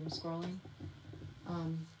than doom scrolling?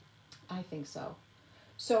 I think so.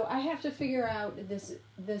 So I have to figure out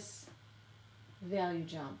this value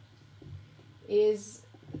jump. Is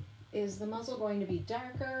the muzzle going to be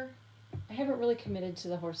darker? I haven't really committed to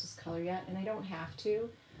the horse's color yet, and I don't have to,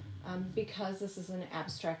 because this is an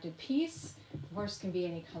abstracted piece. The horse can be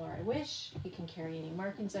any color I wish. He can carry any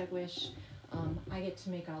markings I wish. I get to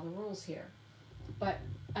make all the rules here. But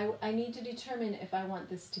I need to determine if I want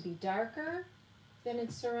this to be darker than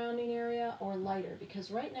its surrounding area or lighter,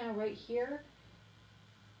 because right now, right here,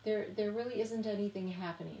 there really isn't anything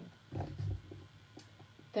happening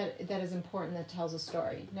that is important, that tells a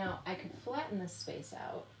story. Now, I could flatten this space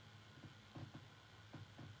out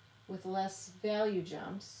with less value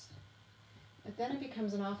jumps, but then it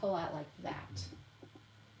becomes an awful lot like that,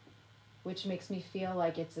 which makes me feel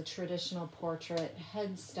like it's a traditional portrait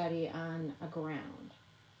head study on a ground.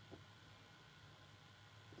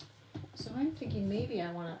 So I'm thinking maybe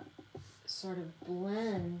I want to sort of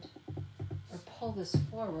blend or pull this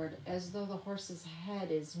forward as though the horse's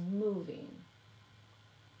head is moving.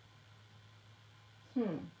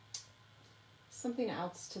 Something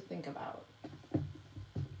else to think about. Look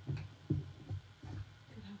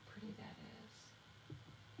at how pretty that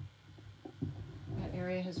is. That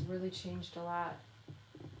area has really changed a lot.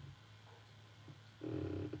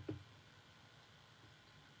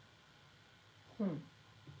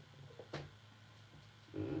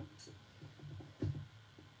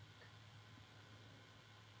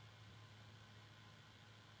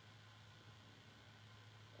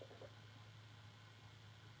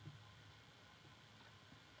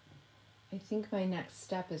 I think my next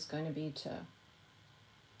step is going to be to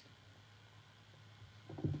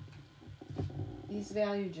these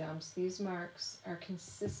value jumps, these marks are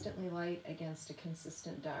consistently light against a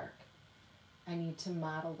consistent dark. I need to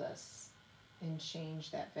model this and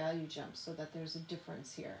change that value jump so that there's a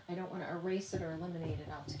difference here. I don't want to erase it or eliminate it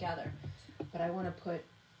altogether, but I want to put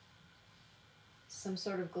some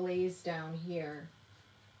sort of glaze down here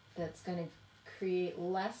that's going to create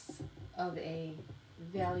less of a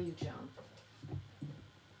value jump.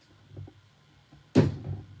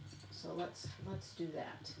 So let's do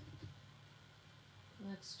that.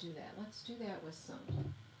 Let's do that. Let's do that with some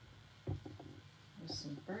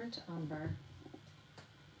burnt umber.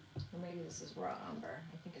 Or maybe this is raw umber.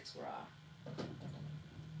 I think it's raw. And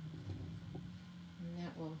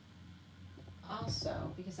that will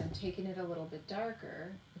also, because I'm taking it a little bit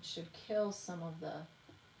darker, it should kill some of the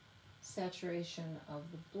saturation of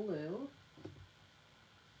the blue.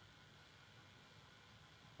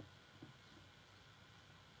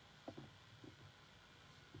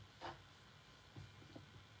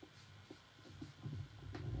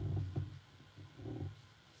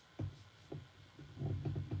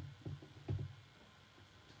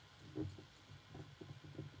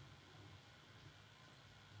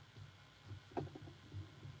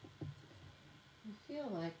 I feel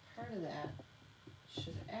like part of that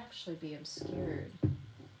should actually be obscured.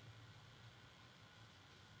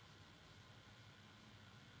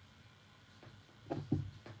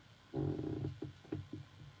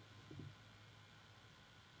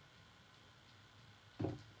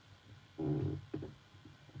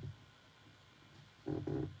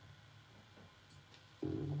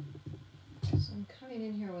 So I'm coming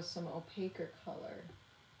in here with some opaquer color.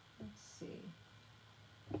 Let's see.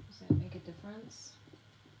 Does that make a difference?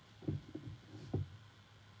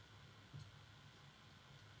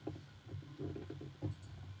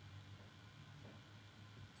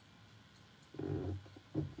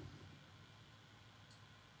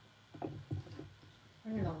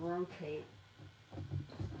 I'm going to rotate.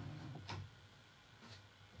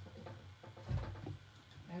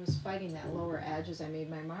 I was fighting that lower edge as I made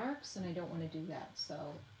my marks, and I don't want to do that. So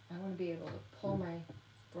I want to be able to pull my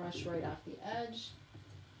brush right off the edge.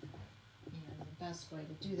 And the best way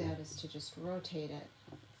to do that is to just rotate it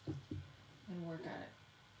and work on it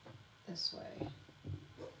this way.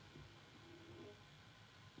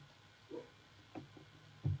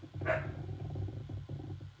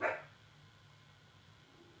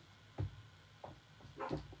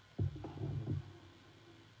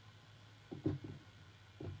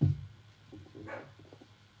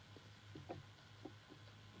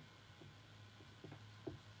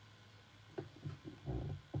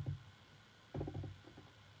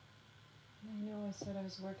 I said I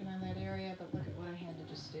was working on that area, but look at what I had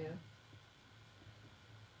to just do.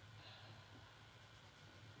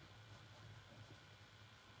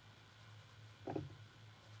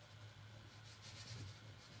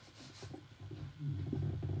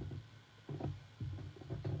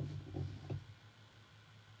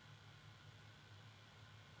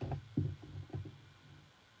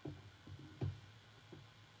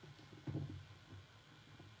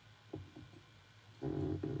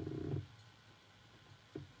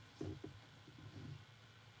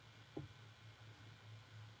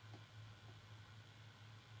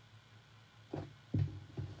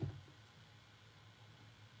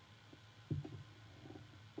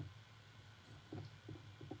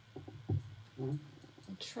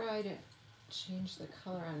 I try to change the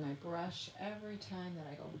color on my brush every time that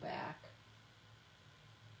I go back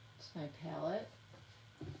to my palette.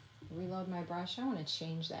 Reload my brush. I want to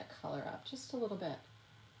change that color up just a little bit.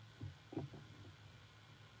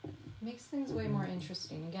 Makes things way more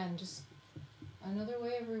interesting. Again, just another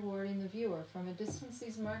way of rewarding the viewer. From a distance,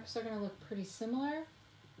 these marks are going to look pretty similar,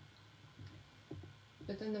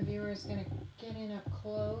 but then the viewer is going to get in up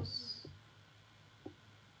close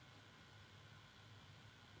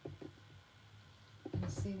and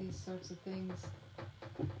see these sorts of things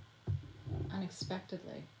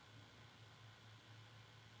unexpectedly.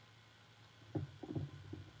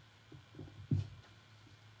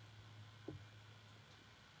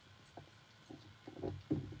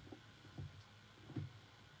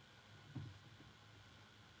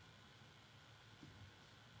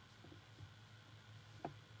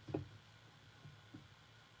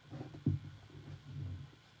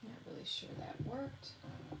 Not really sure that worked.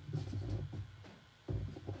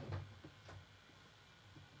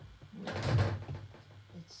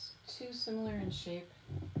 It's too similar in shape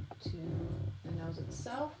to the nose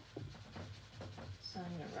itself, so I'm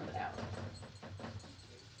going to rub it out.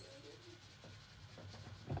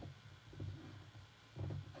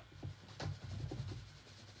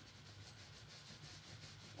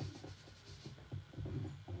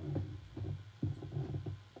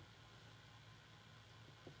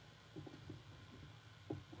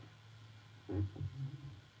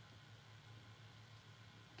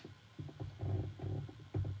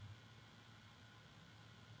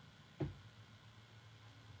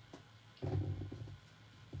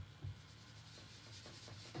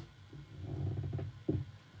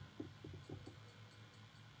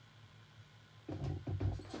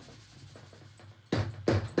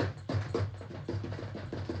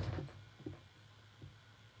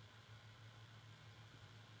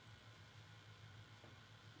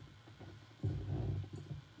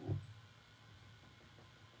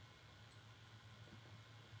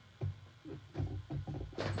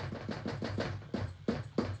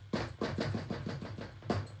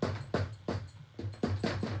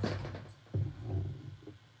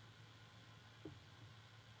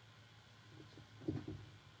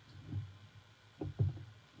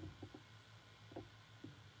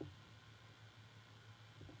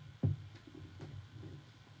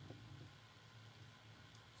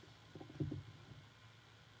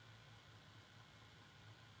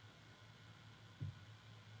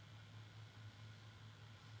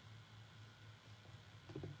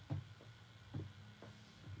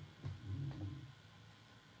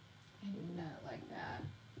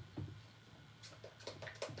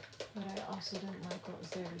 also didn't like what was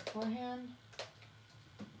there beforehand.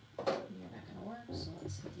 You're not going to work, so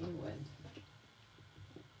let's hit you with.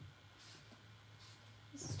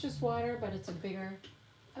 This is just water, but it's a bigger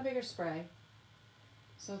spray.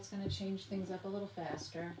 So it's going to change things up a little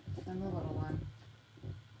faster than the little one.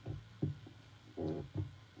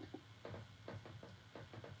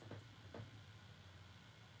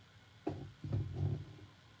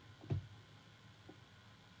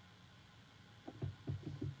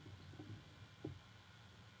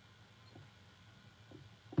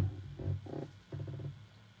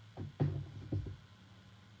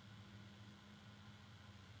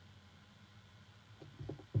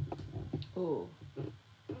 Ooh.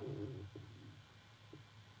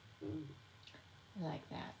 I like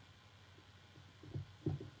that.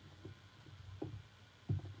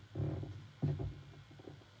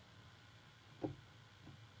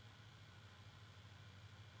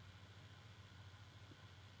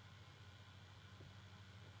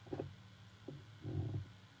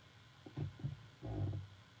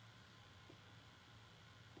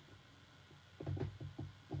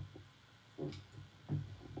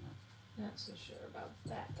 Not so sure about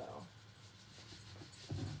that though.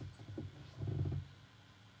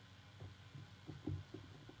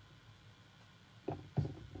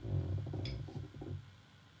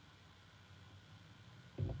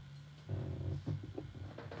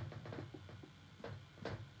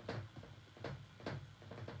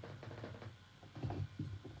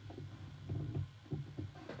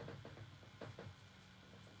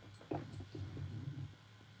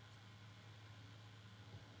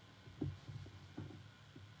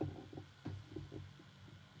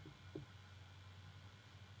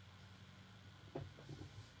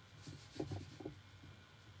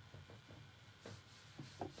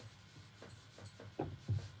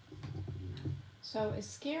 So as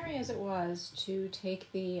scary as it was to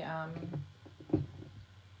take the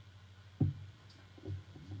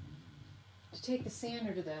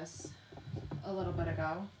sander to this a little bit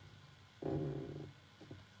ago,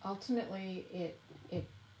 ultimately it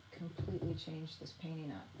completely changed this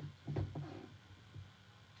painting up.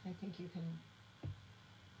 I think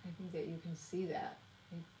that you can see that.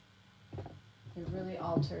 It really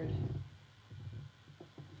altered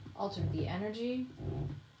the energy.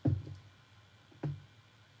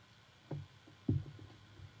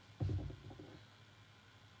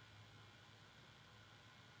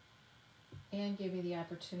 And give me the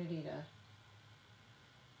opportunity to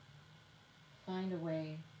find a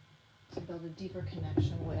way to build a deeper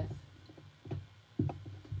connection with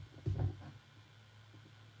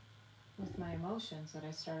my emotions that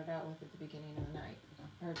I started out with at the beginning of the night,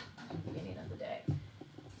 or at the beginning of the day.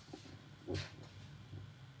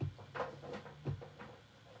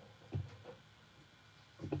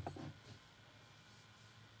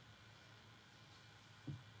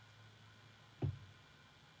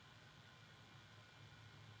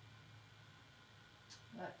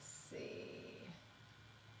 Let's see.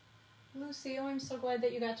 Lucy, oh, I'm so glad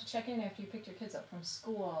that you got to check in after you picked your kids up from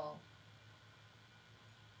school.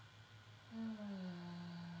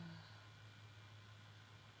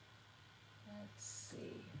 Let's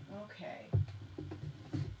see. Okay.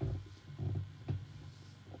 I'm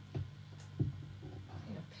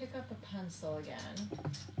going to pick up a pencil again.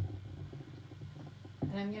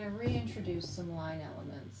 And I'm going to reintroduce some line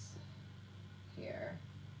elements here.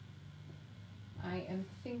 I am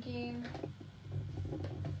thinking,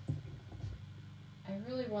 I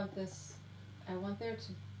really want this, I want there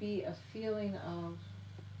to be a feeling of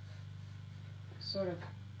sort of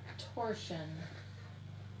torsion.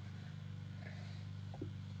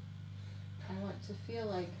 I want to feel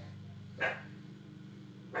like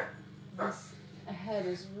this head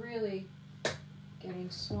is really getting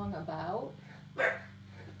swung about.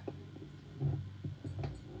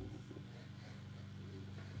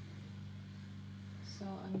 So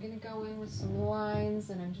I'm going to go in with some lines,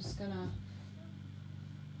 and I'm just going to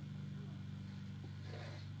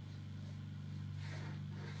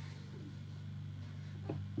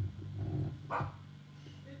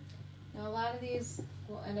now a lot of these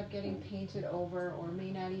will end up getting painted over or may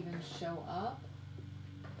not even show up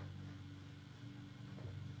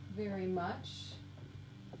very much.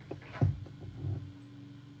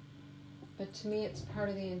 But to me, it's part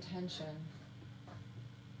of the intention.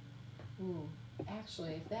 Ooh,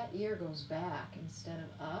 actually, if that ear goes back instead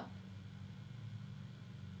of up,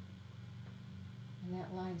 and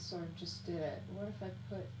that line sort of just did it, what if I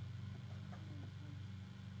put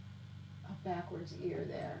a backwards ear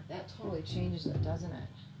there? That totally changes it, doesn't it?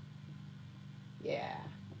 Yeah.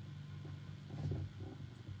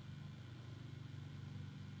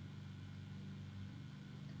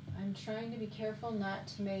 I'm I'm trying to be careful not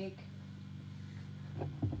to make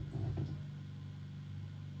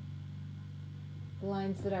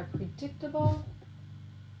lines that are predictable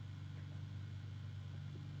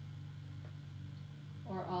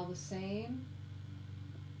or all the same.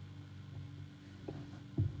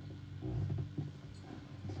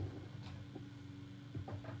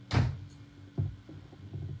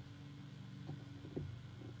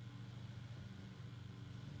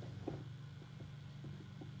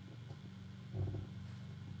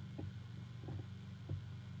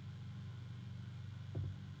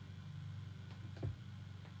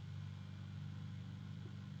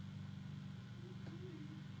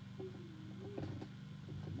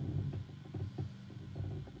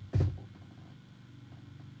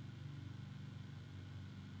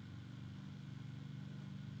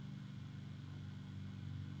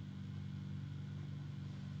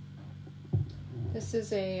 This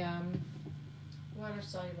is a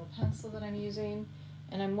water-soluble pencil that I'm using,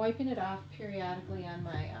 and I'm wiping it off periodically on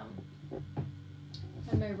my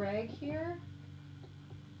rag here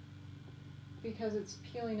because it's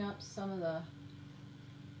peeling up some of the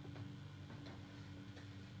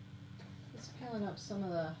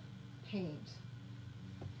paint.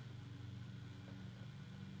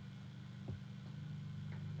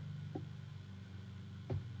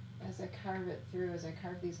 As I carve it through, as I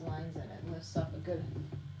carve these lines in, it lifts up a good,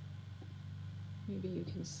 maybe you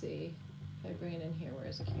can see, if I bring it in here,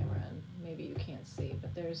 where's the camera, and maybe you can't see,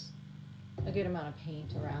 but there's a good amount of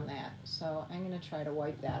paint around that. So I'm going to try to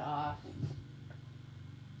wipe that off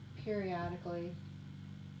periodically.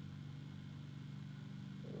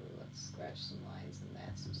 Ooh, let's scratch some lines in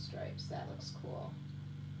that, some stripes. That looks cool.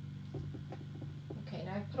 Okay,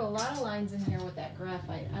 now I've put a lot of lines in here with that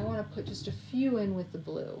graphite. I want to put just a few in with the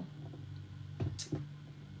blue. I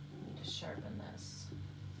need to sharpen this.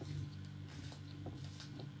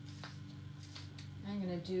 I'm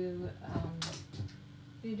going to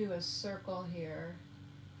do a circle here.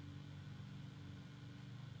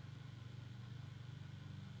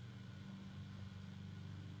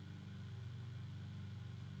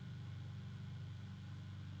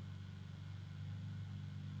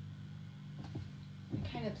 I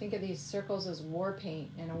kind of think of these circles as war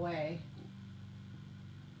paint in a way.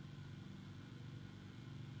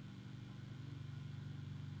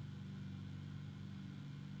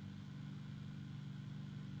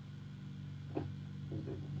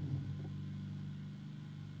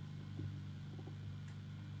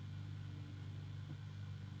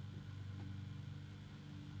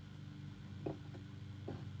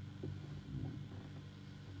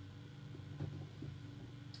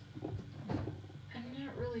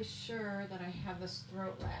 Sure that I have this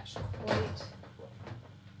throat lash quite.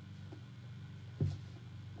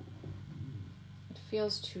 It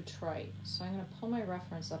feels too trite, so I'm going to pull my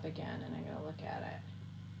reference up again and I'm going to look at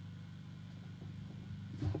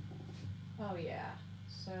it. Oh yeah,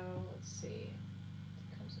 so let's see.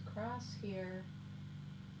 It comes across here,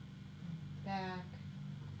 back,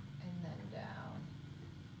 and then down.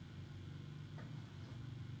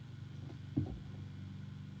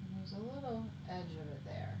 And there's a little edge of it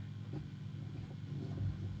there.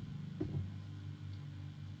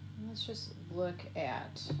 Let's just look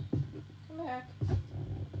at, come back,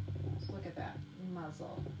 let's look at that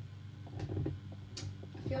muzzle.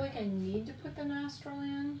 I feel like I need to put the nostril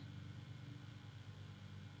in,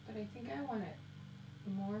 but I think I want it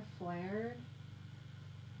more flared.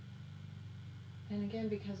 And again,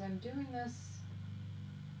 because I'm doing this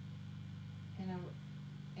in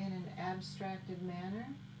an abstracted manner,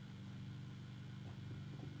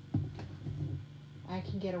 I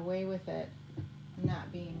can get away with it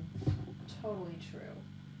not being totally true.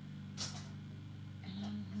 And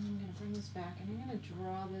I'm going to bring this back and I'm going to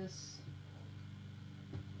draw this.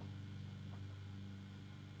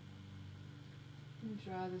 I'm going to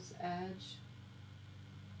draw this edge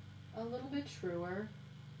a little bit truer.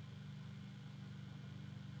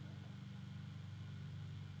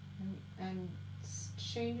 I'm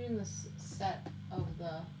changing the set of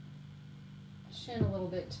the chin a little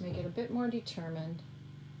bit to make it a bit more determined.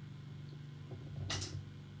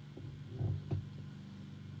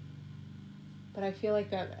 But I feel like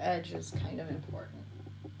that edge is kind of important.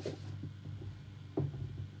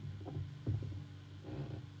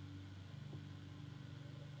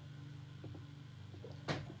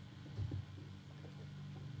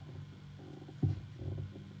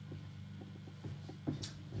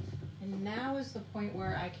 And now is the point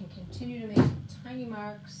where I can continue to make tiny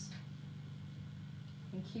marks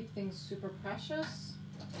and keep things super precious,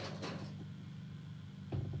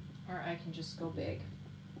 or I can just go big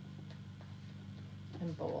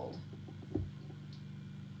and bold.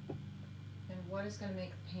 what is going to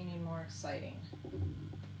make the painting more exciting?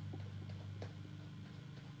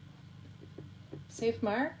 Safe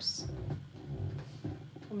marks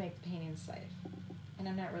will make the painting safe. And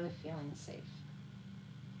I'm not really feeling safe.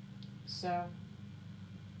 So,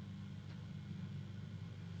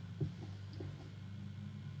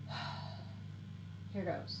 here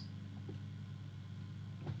goes.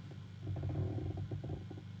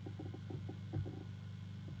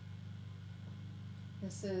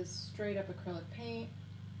 This is straight up acrylic paint.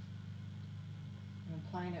 I'm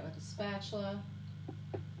applying it with a spatula.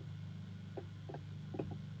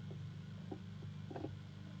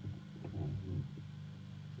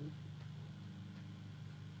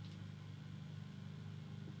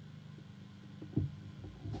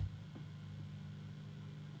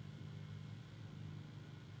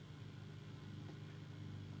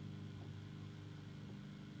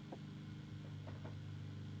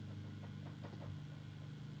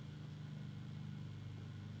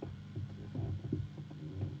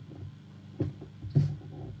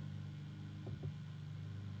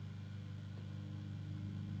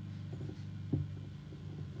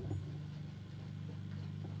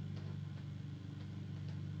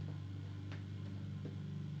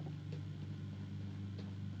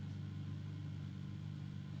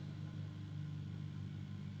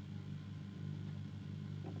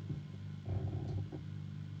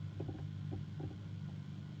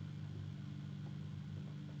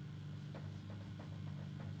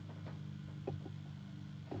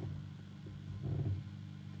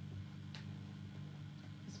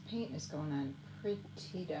 Paint is going on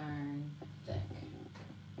pretty darn thick.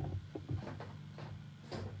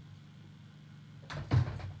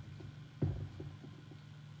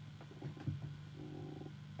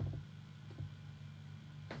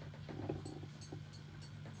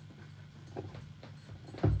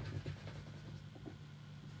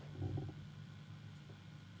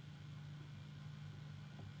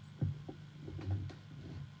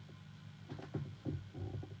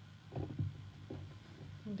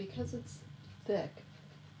 Because it's thick,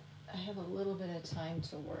 I have a little bit of time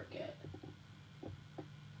to work it.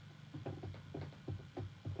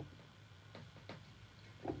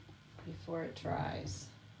 Before it dries.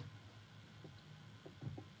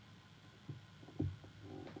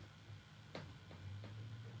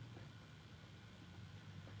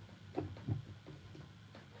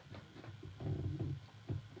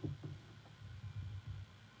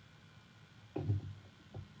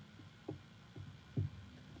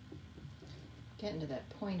 Getting to that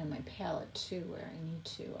point on my palette too where I need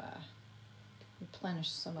to replenish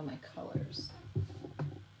some of my colors.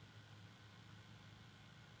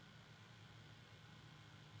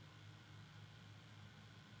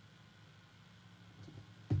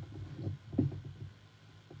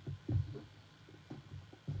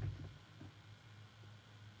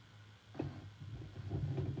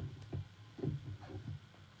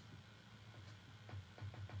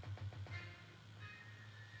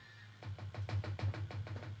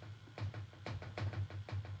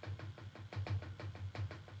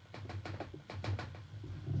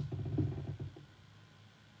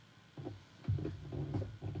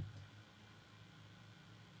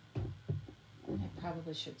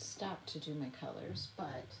 Probably should stop to do my colors,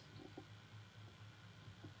 but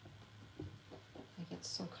I get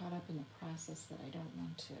so caught up in the process that I don't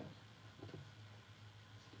want to.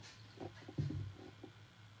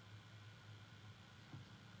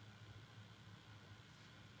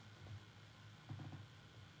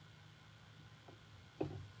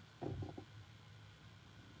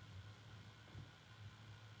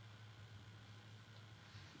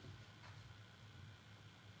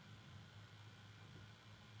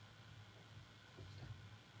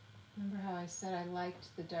 Remember how I said I liked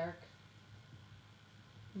the dark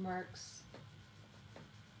marks?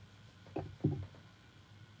 The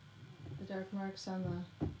dark marks on the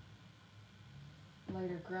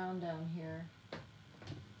lighter ground down here.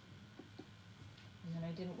 And then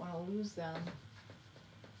I didn't want to lose them.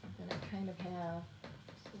 Then I kind of have.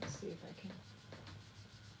 So let's see if I can.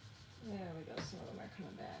 There we go, some of them are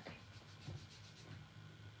coming back.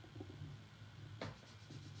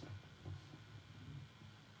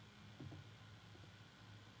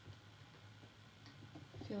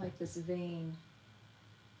 I feel like this vein,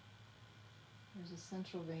 there's a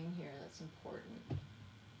central vein here that's important.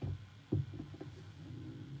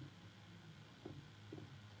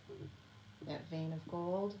 That vein of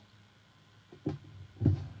gold.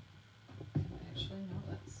 Actually, no,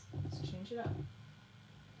 let's change it up.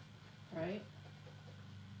 Right?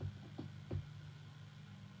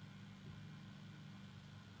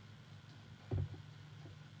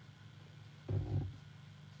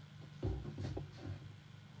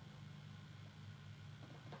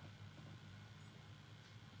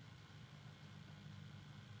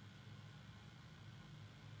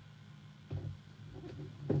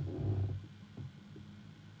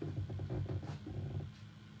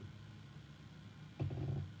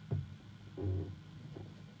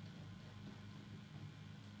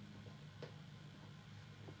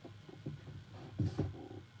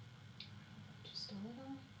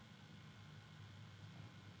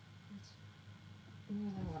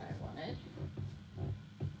 more than what I wanted.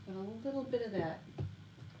 But a little bit of that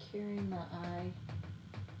carrying the eye,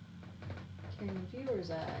 carrying the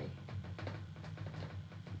viewer's eye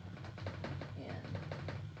in.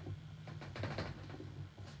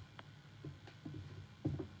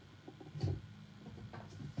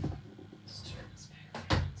 Let's turn this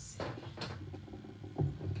back around and see.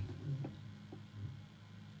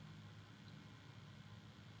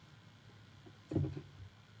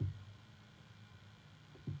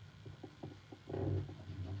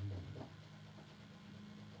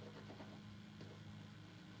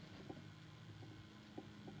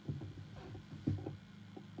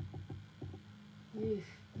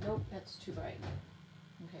 Nope, that's too bright.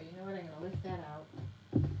 Okay, you know what? I'm going to lift that out.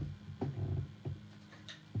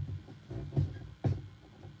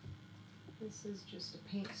 This is just a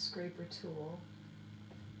paint scraper tool.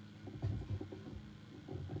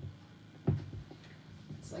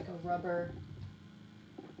 It's like a rubber,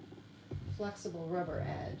 flexible rubber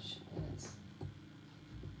edge, and it's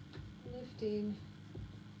lifting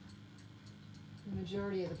the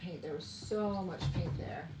majority of the paint. There was so much paint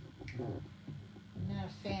there. I'm not a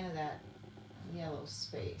fan of that yellow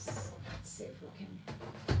space. Let's see if we can.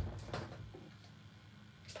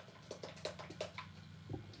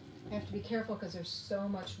 I have to be careful because there's so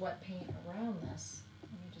much wet paint around this.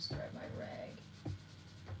 Let me just grab my rag.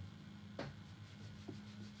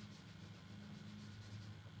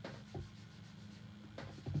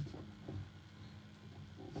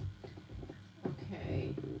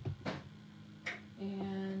 Okay.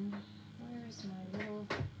 And where's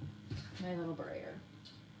my little brayer?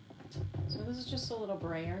 So this is just a little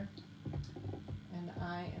brayer, and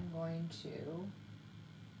I am going to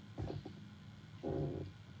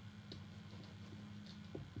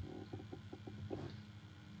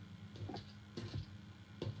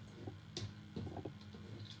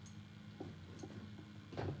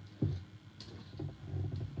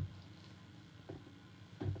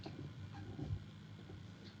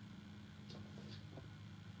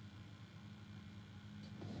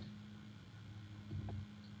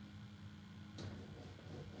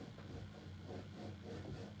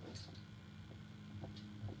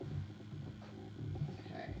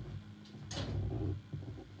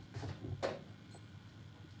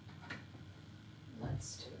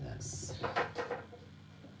let's do this.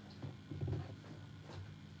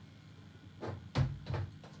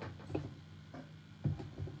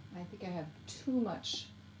 I think I have too much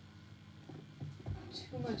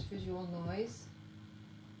visual noise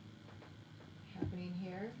happening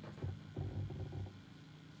here.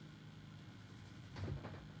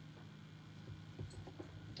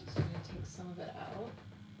 So I'm going to take some of it out.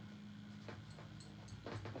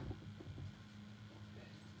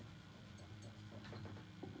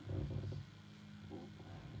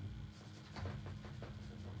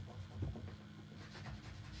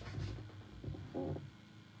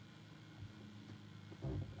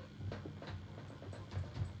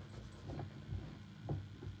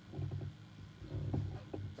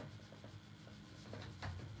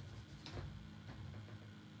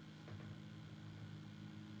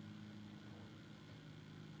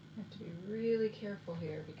 To be really careful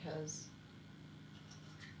here because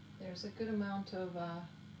there's a good amount of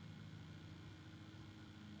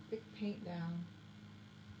thick paint down.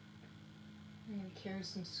 I'm going to carry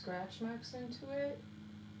some scratch marks into it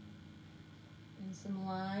and some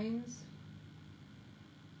lines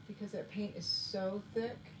because that paint is so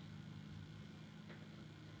thick,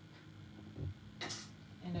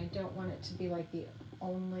 and I don't want it to be like the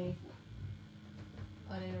only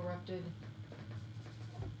uninterrupted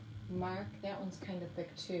mark. That one's kind of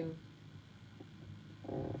thick too.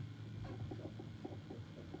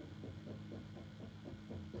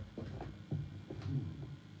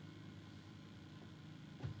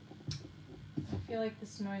 I feel like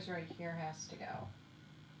this noise right here has to go.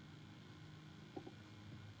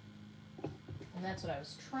 And that's what I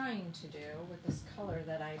was trying to do with this color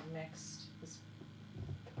that I mixed, this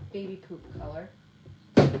baby poop color.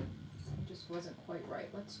 It just wasn't quite right.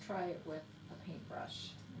 Let's try it with a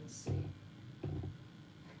paintbrush and see.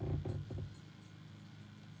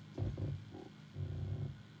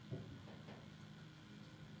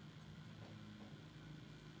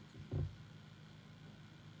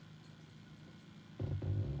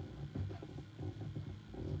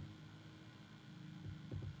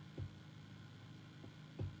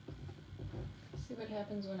 See what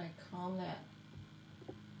happens when I calm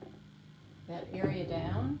that area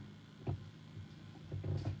down. I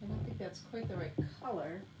don't think that's quite the right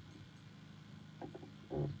color,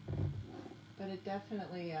 but it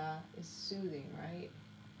definitely is soothing, right?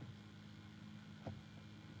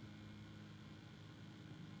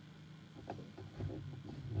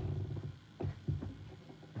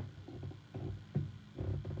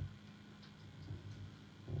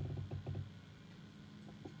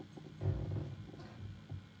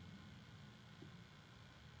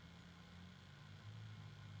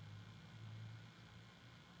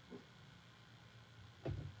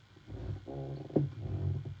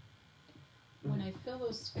 When I fill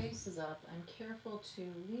those spaces up, I'm careful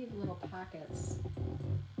to leave little pockets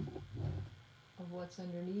of what's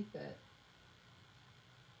underneath it.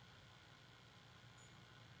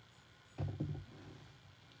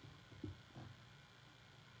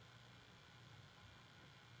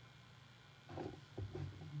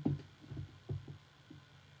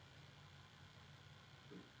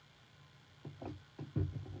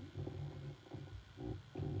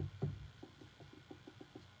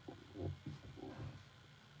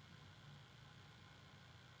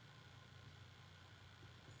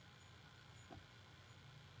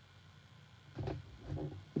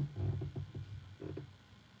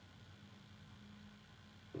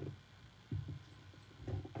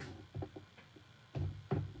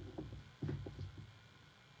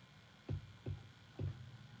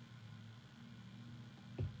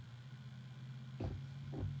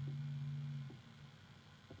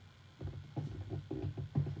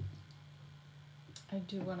 I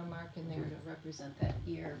do want to mark in there to represent that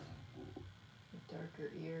ear, the darker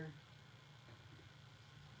ear.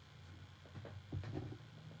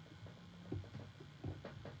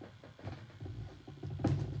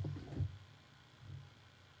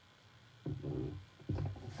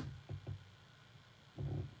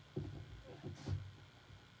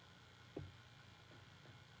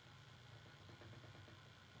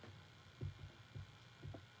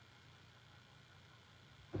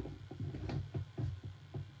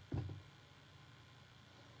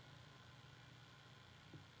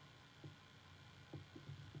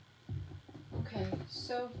 Okay,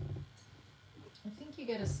 so I think you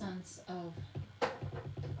get a sense of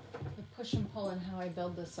the push and pull and how I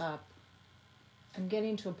build this up. I'm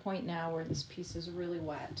getting to a point now where this piece is really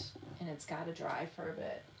wet and it's got to dry for a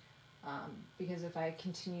bit. Because if I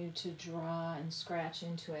continue to draw and scratch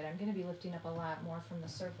into it, I'm going to be lifting up a lot more from the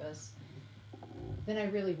surface than I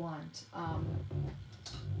really want.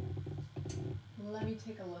 Let me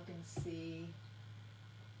take a look and see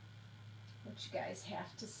what you guys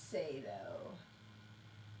have to say, though.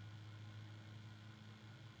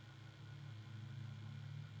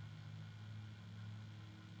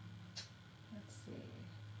 Let's see.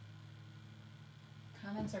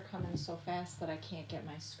 Comments are coming so fast that I can't get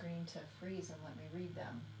my screen to freeze and let me read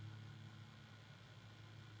them.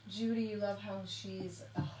 Judy, you love how she's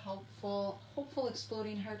a hopeful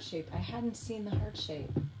exploding heart shape. I hadn't seen the heart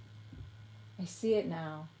shape. I see it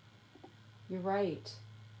now. You're right.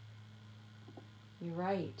 You're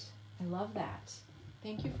right. I love that.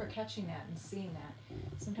 Thank you for catching that and seeing that.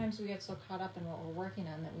 Sometimes we get so caught up in what we're working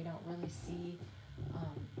on that we don't really see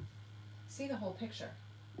the whole picture.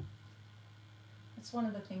 It's one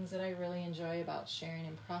of the things that I really enjoy about sharing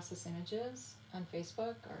in process images on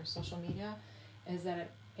Facebook or social media is that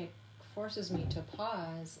it forces me to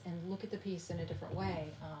pause and look at the piece in a different way.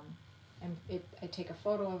 I take a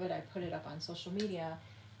photo of it, I put it up on social media,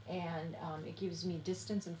 and it gives me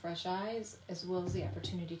distance and fresh eyes, as well as the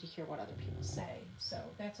opportunity to hear what other people say. So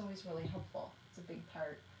that's always really helpful. It's a big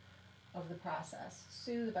part of the process.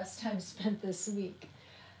 Sue, the best time spent this week.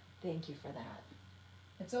 Thank you for that.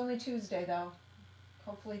 It's only Tuesday, though.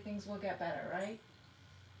 Hopefully things will get better, right?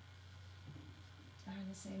 Are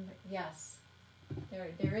the same, but yes.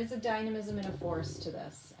 There is a dynamism and a force to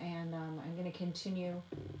this, and I'm going to continue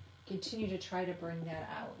to try to bring that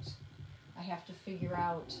out. I have to figure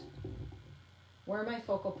out where my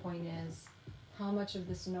focal point is, how much of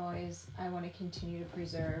this noise I want to continue to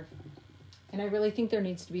preserve, and I really think there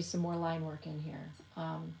needs to be some more line work in here.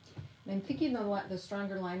 I'm thinking the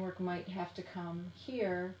stronger line work might have to come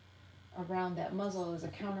here around that muzzle as a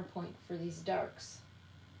counterpoint for these darks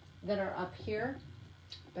that are up here,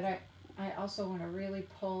 but I also want to really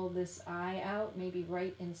pull this eye out, maybe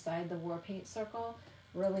right inside the war paint circle,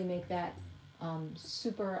 really make that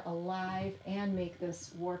super alive and make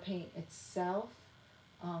this war paint itself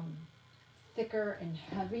thicker and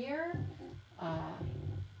heavier,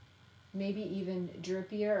 maybe even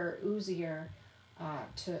drippier or oozier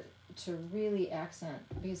to really accent,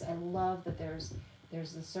 because I love that there's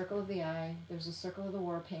the circle of the eye, there's a circle of the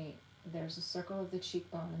war paint, there's a circle of the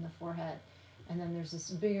cheekbone and the forehead, and then there's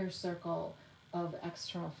this bigger circle of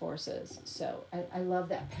external forces. So I love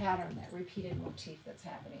that pattern, that repeated motif that's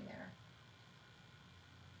happening there.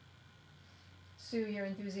 Sue, your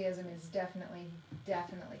enthusiasm is definitely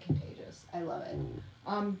contagious. I love it.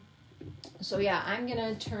 So yeah, I'm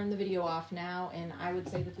gonna turn the video off now, and I would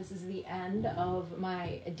say that this is the end of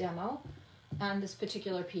my demo on this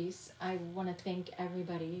particular piece. I want to thank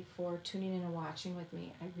everybody for tuning in and watching with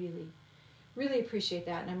me. I really, really appreciate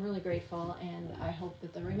that, and I'm really grateful, and I hope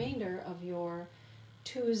that the remainder of your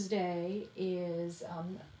Tuesday is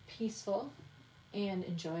peaceful and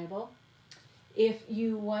enjoyable. If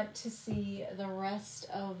you want to see the rest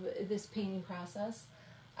of this painting process,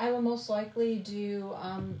 I will most likely do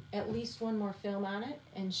at least one more film on it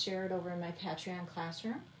and share it over in my Patreon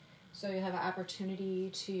classroom. So you'll have an opportunity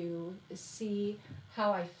to see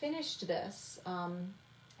how I finished this.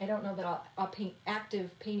 I don't know that I'll paint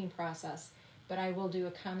active painting process, but I will do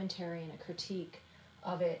a commentary and a critique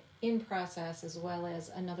of it in process, as well as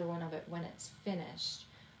another one of it when it's finished.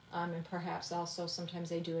 And perhaps also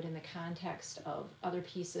sometimes I do it in the context of other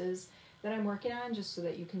pieces that I'm working on, just so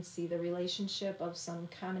that you can see the relationship of some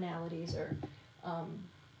commonalities or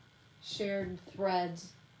shared threads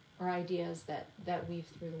or ideas that weave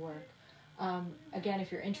through the work. Again,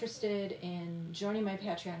 if you're interested in joining my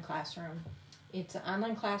Patreon classroom, it's an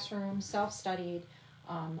online classroom, self-studied,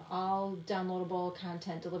 all downloadable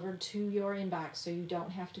content delivered to your inbox, so you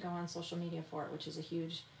don't have to go on social media for it, which is a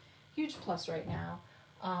huge, huge plus right now.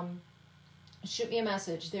 Shoot me a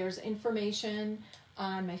message. There's information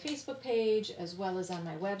on my Facebook page as well as on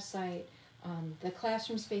my website. The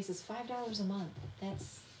classroom space is $5 a month.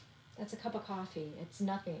 That's a cup of coffee. It's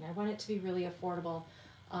nothing. I want it to be really affordable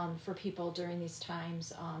for people during these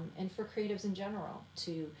times, and for creatives in general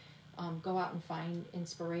to go out and find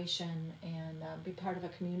inspiration and be part of a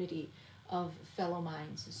community of fellow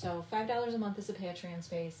minds. So $5 a month is a Patreon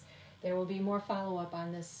space. There will be more follow-up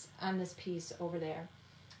on this piece over there.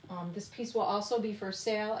 This piece will also be for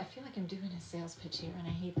sale. I feel like I'm doing a sales pitch here, and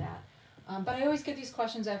I hate that. But I always get these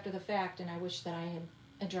questions after the fact, and I wish that I had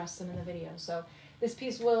addressed them in the video. So this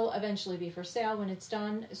piece will eventually be for sale when it's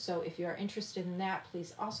done. So if you are interested in that,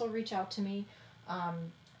 please also reach out to me,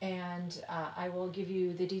 and I will give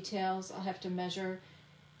you the details. I'll have to measure.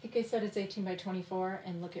 I think I said it's 18 by 24,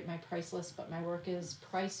 and look at my price list, but my work is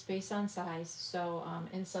priced based on size, so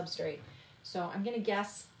and substrate. So I'm gonna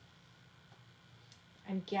guess.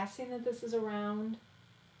 I'm guessing that this is around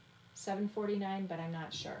 $7.49, but I'm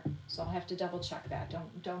not sure. So I'll have to double check that.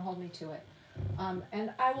 Don't hold me to it.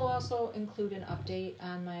 And I will also include an update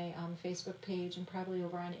on my Facebook page, and probably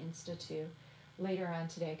over on Insta too later on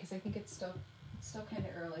today, because I think it's still kind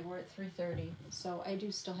of early. We're at 3:30, so I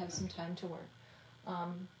do still have some time to work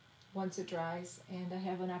once it dries, and I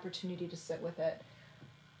have an opportunity to sit with it.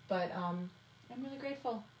 But I'm really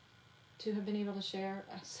grateful to have been able to share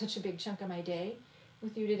such a big chunk of my day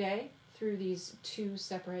with you today through these two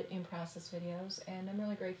separate in-process videos, and I'm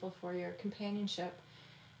really grateful for your companionship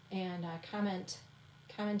and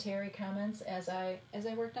commentary comments as I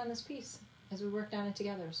worked on this piece, as we worked on it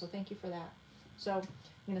together. So thank you for that. So I'm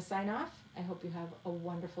going to sign off. I hope you have a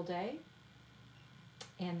wonderful day,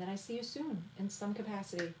 and that I see you soon in some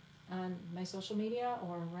capacity on my social media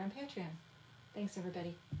or on Patreon. Thanks,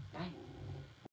 everybody. Bye.